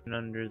 sleeping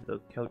under the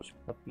couch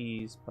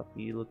puppies,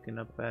 puppy looking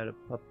up at a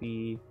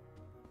puppy,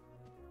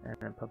 and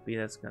a puppy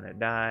that's gonna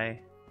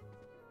die.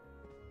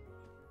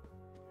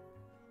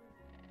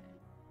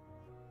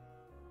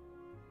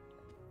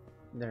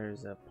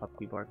 There's a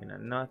puppy barking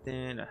at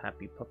nothing, a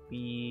happy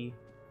puppy.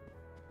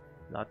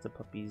 Lots of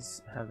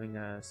puppies having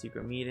a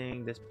secret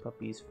meeting. This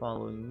puppy's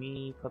following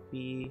me,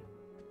 puppy.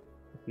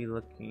 Puppy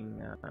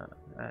looking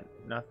at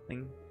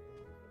nothing.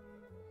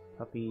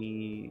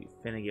 Puppy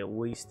finna get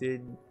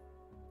wasted.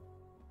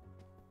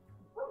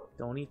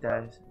 Don't eat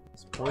that.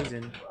 It's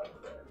poison.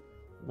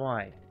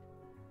 Why?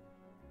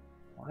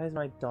 Why is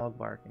my dog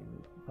barking?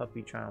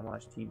 Puppy trying to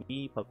watch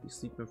TV. Puppy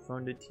sleep in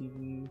front of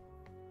TV.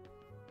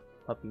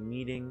 Puppy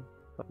meeting.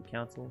 Puppy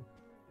council.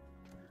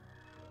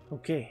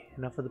 Okay,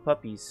 enough of the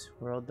puppies.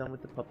 We're all done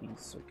with the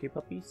puppies. Okay,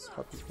 puppies?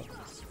 Puppies,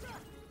 puppies.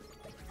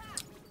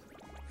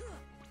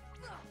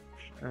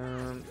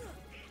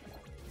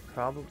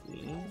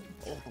 Probably.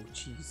 Oh,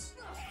 jeez.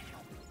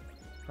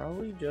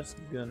 Probably just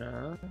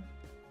gonna.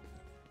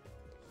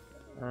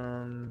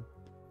 I'm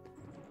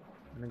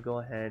gonna go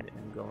ahead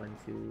and go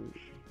into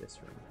this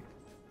room.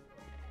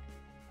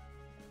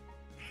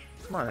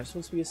 Come on, there's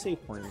supposed to be a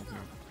save point in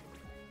here.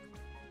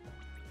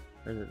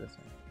 Or is it this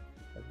one?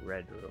 The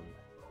red room.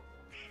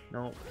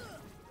 Nope.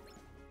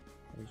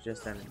 There's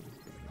just enemies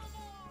in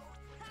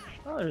here.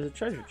 Oh, there's a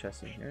treasure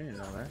chest in here. I didn't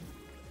know that.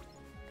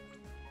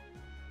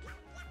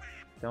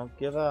 Don't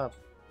give up.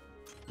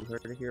 You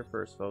heard it here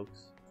first,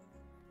 folks.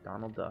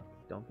 Donald Duck,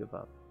 don't give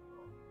up.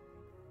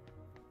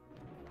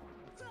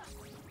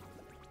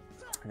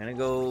 I'm gonna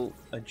go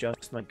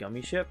adjust my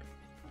gummy ship,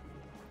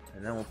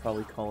 and then we'll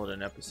probably call it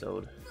an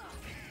episode.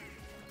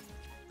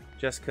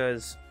 Just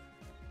cause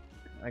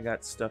I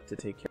got stuff to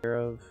take care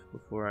of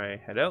before I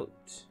head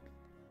out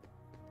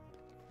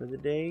for the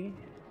day.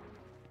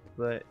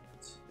 But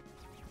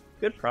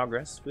good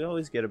progress. We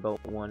always get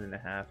about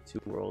 1.5,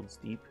 2 worlds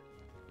deep.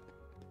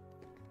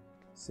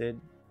 Sid,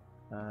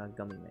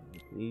 gummy menu,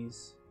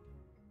 please.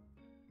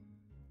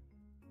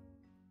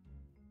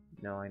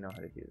 No, I know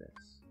how to do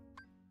this.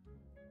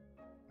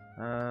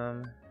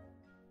 No.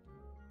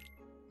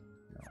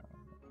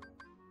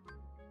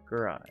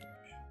 Garage.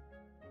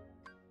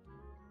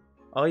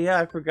 Oh yeah,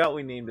 I forgot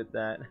we named it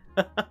that.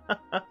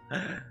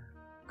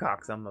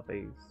 Cocks on my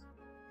face.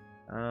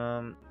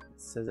 It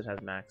says it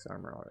has max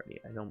armor already.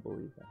 I don't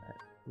believe that.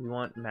 We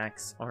want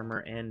max armor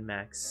and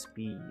max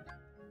speed.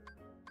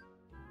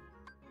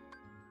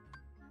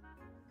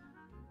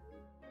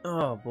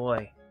 Oh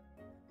boy.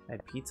 I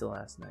had pizza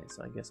last night,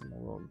 so I guess I'm a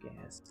little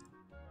gassed.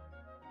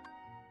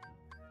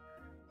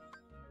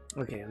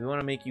 Okay, we want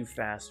to make you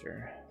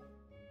faster.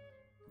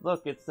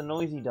 Look, it's the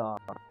noisy dog.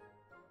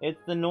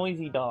 It's the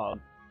noisy dog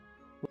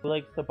who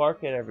likes to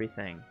bark at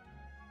everything.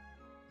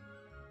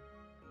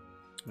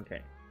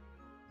 Okay.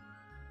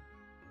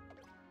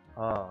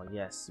 Oh,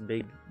 yes.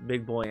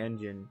 Big boy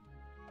engine.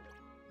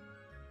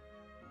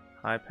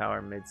 High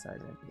power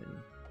mid-size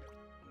engine.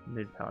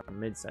 Mid-power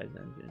mid-size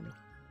engine.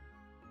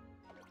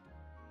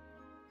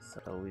 So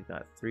we've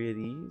got 3 of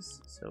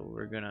these, so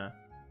we're gonna...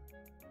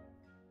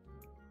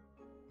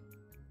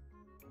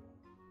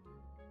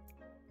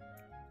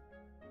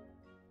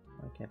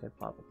 Why can't I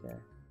pop it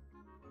there?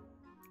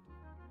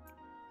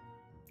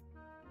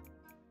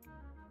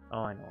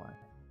 Oh, I know why.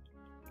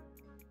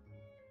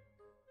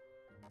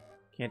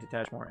 Can't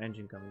attach more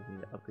engine gummies. We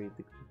need to upgrade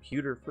the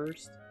computer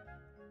first.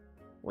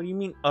 What do you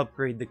mean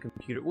upgrade the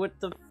computer? What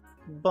the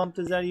bump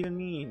does that even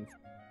mean?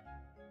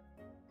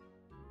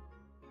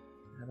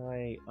 How do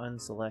I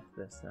unselect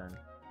this then?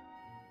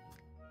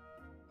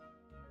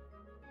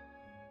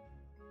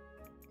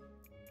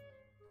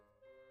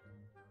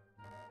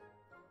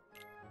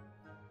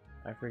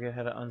 I forget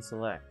how to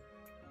unselect.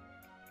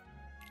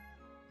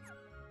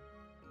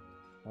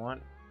 What?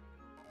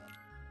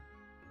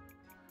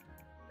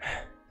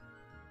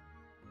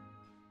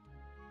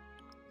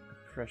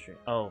 Pressure.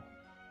 Oh.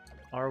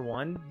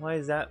 R1? Why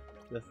is that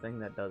the thing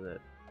that does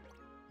it?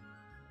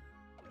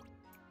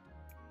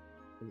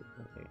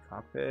 Okay,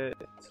 cockpit.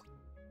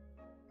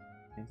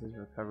 Enhances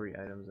recovery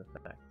items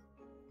effect.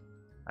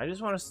 I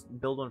just want to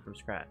build one from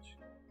scratch.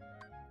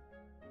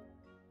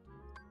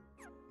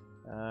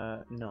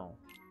 No.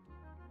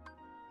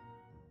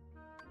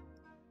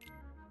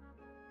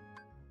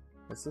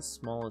 What's the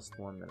smallest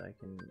one that I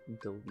can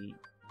delete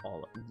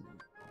all of?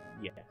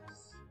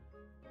 Yes.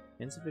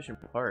 Insufficient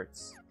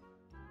parts.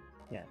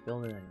 Yeah,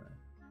 build it anyway.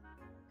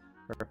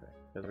 Perfect.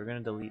 Because we're gonna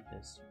delete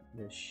this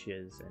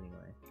shiz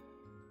anyway.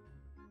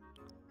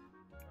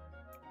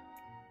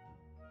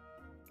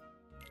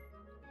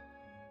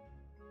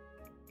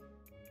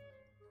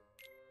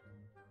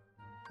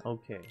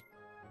 Okay,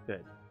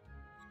 good.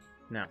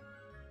 Now,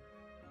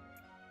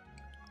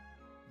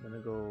 I'm gonna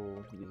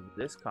go use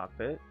this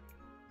cockpit.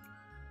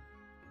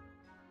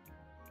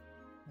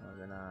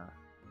 We're gonna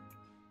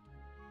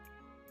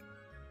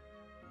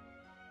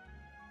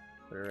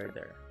put it right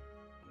there.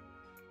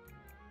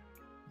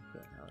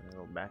 Okay, now I'm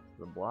gonna go back to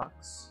the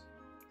blocks.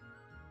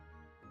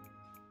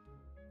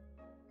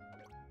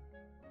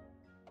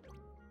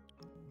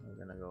 We're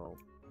gonna go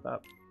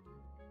up,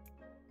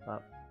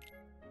 up.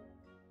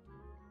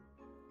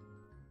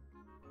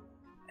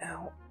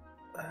 Ow,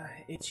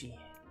 itchy.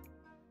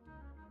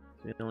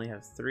 We only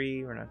have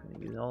 3. We're not going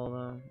to use all of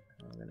them.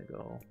 We're going to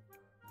go.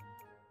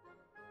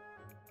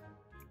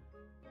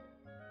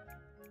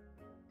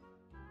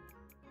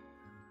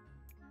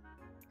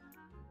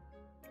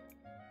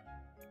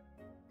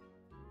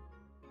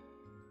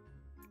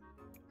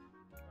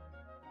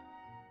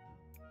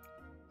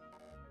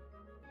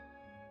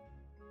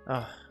 Oh,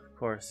 of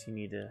course, you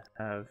need to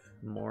have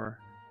more.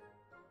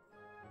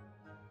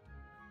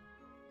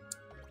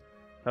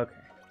 Okay.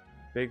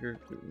 Bigger,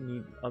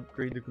 need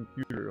upgrade the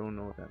computer. I don't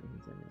know what that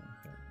means anyway.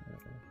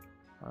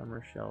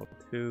 Armor shell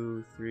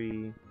 2,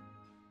 3.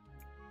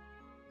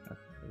 Okay,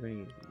 we're gonna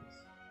use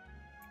these.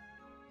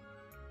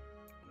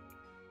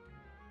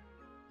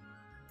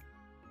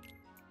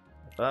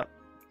 Up,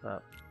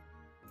 up,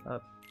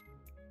 up,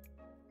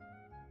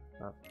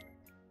 up,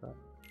 up.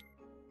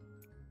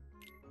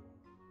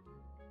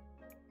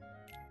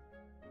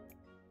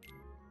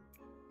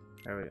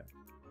 There we go.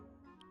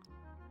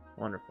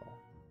 Wonderful.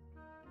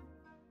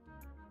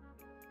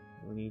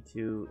 We need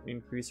to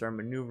increase our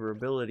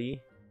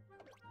maneuverability.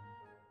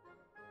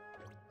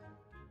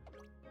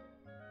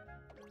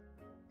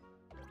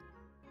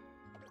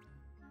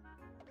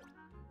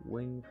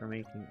 Wing for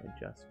making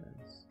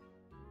adjustments.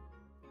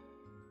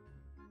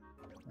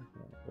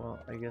 Okay, well,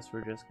 I guess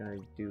we're just gonna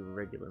do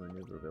regular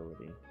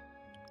maneuverability.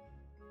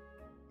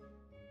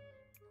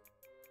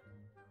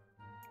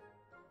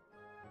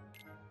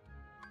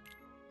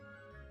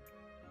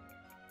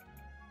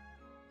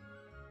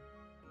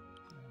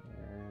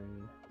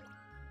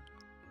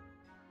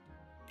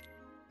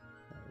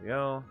 There we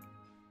go.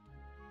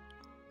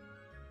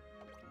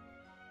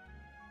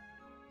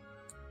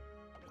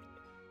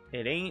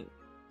 It ain't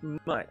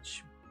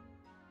much,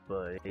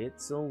 but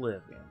it's a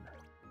living.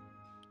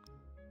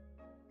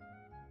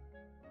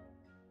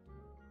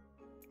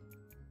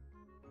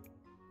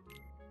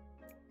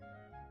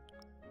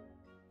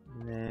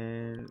 And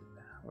then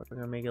we're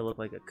gonna make it look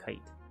like a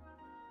kite.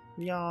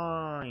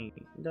 Yay!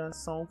 That's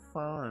so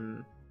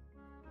fun.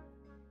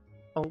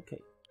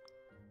 Okay.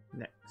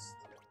 Next.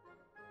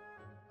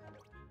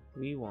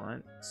 We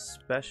want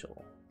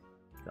special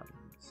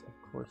guns.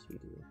 Of course we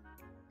do.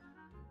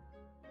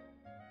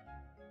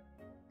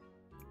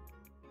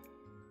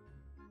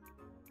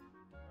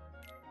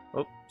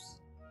 Oops.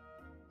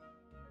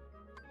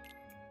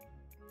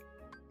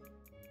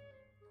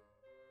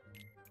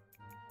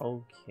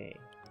 Okay.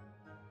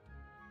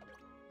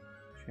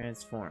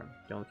 Transform.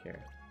 Don't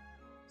care.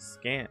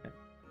 Scan.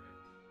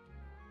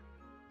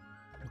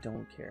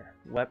 Don't care.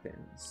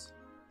 Weapons.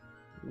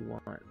 We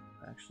want,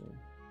 actually,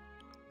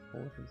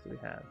 what weapons do we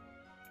have?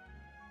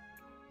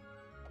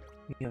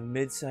 We have a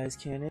mid-sized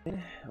cannon,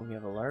 and we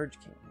have a large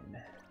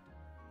cannon.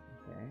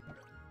 Okay, let's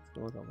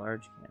go with a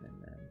large cannon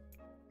then.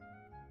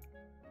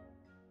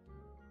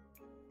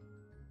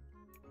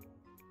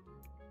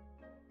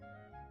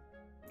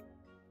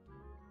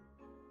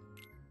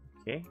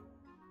 Okay.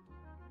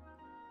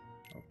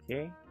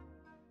 Okay.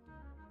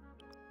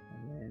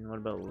 And then what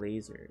about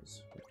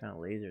lasers? What kind of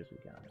lasers we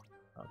got?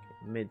 Okay,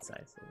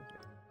 mid-sized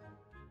laser.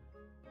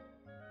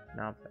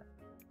 Not bad.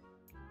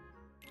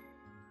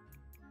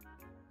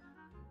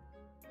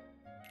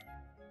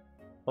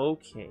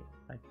 Okay,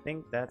 I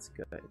think that's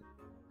good.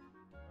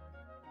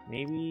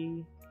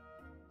 Maybe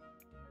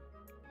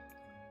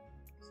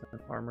some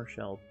armor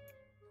shell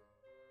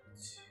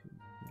 2.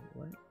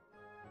 What?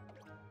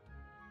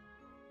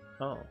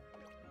 Oh,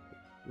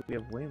 we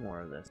have way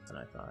more of this than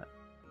I thought.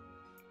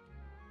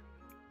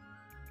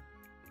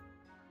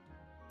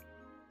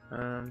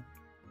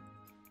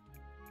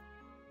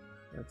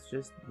 Let's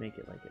just make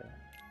it like a.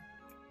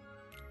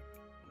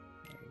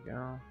 There we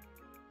go.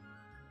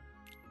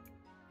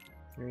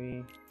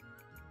 3.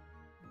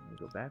 We'll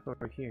go back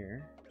over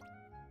here.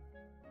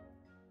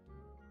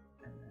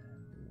 And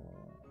then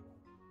we'll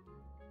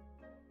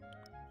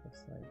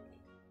just like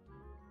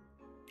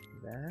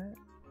that.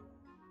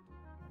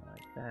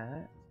 Like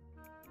that.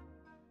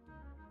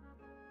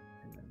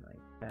 And then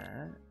like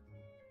that.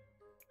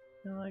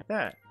 And like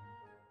that.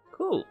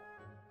 Cool.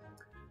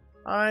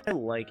 I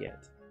like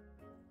it.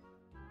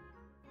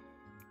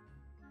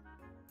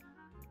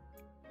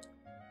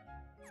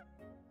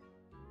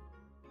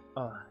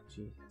 Oh,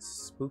 jeez,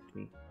 spooked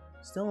me.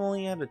 Still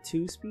only at a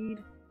 2 speed?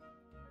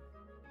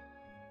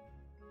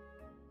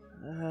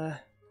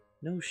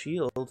 No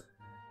shield.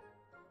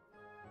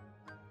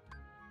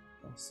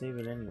 I'll save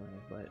it anyway,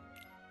 but...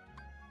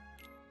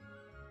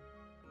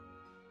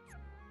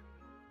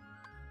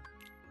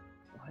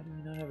 Why do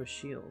we not have a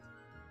shield?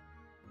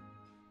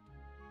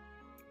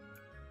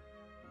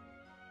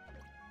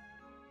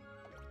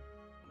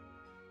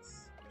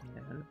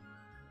 Man.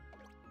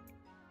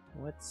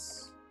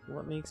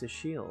 What makes a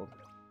shield?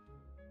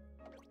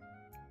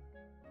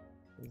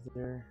 Is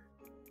there...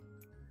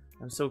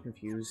 I'm so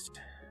confused.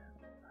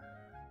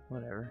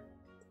 Whatever.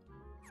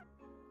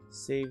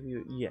 Save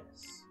you...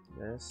 Yes.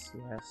 Yes,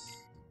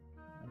 yes.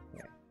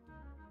 Okay.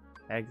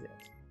 Exit.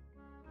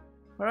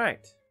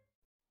 Alright.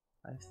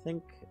 I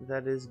think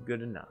that is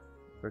good enough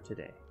for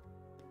today.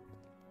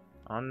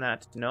 On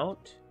that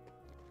note,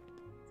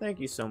 thank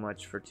you so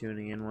much for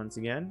tuning in once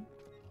again.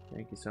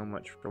 Thank you so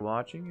much for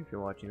watching, if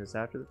you're watching this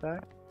after the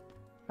fact.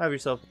 Have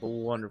yourself a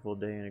wonderful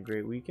day and a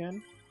great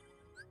weekend.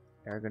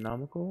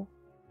 Ergonomical,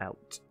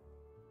 out.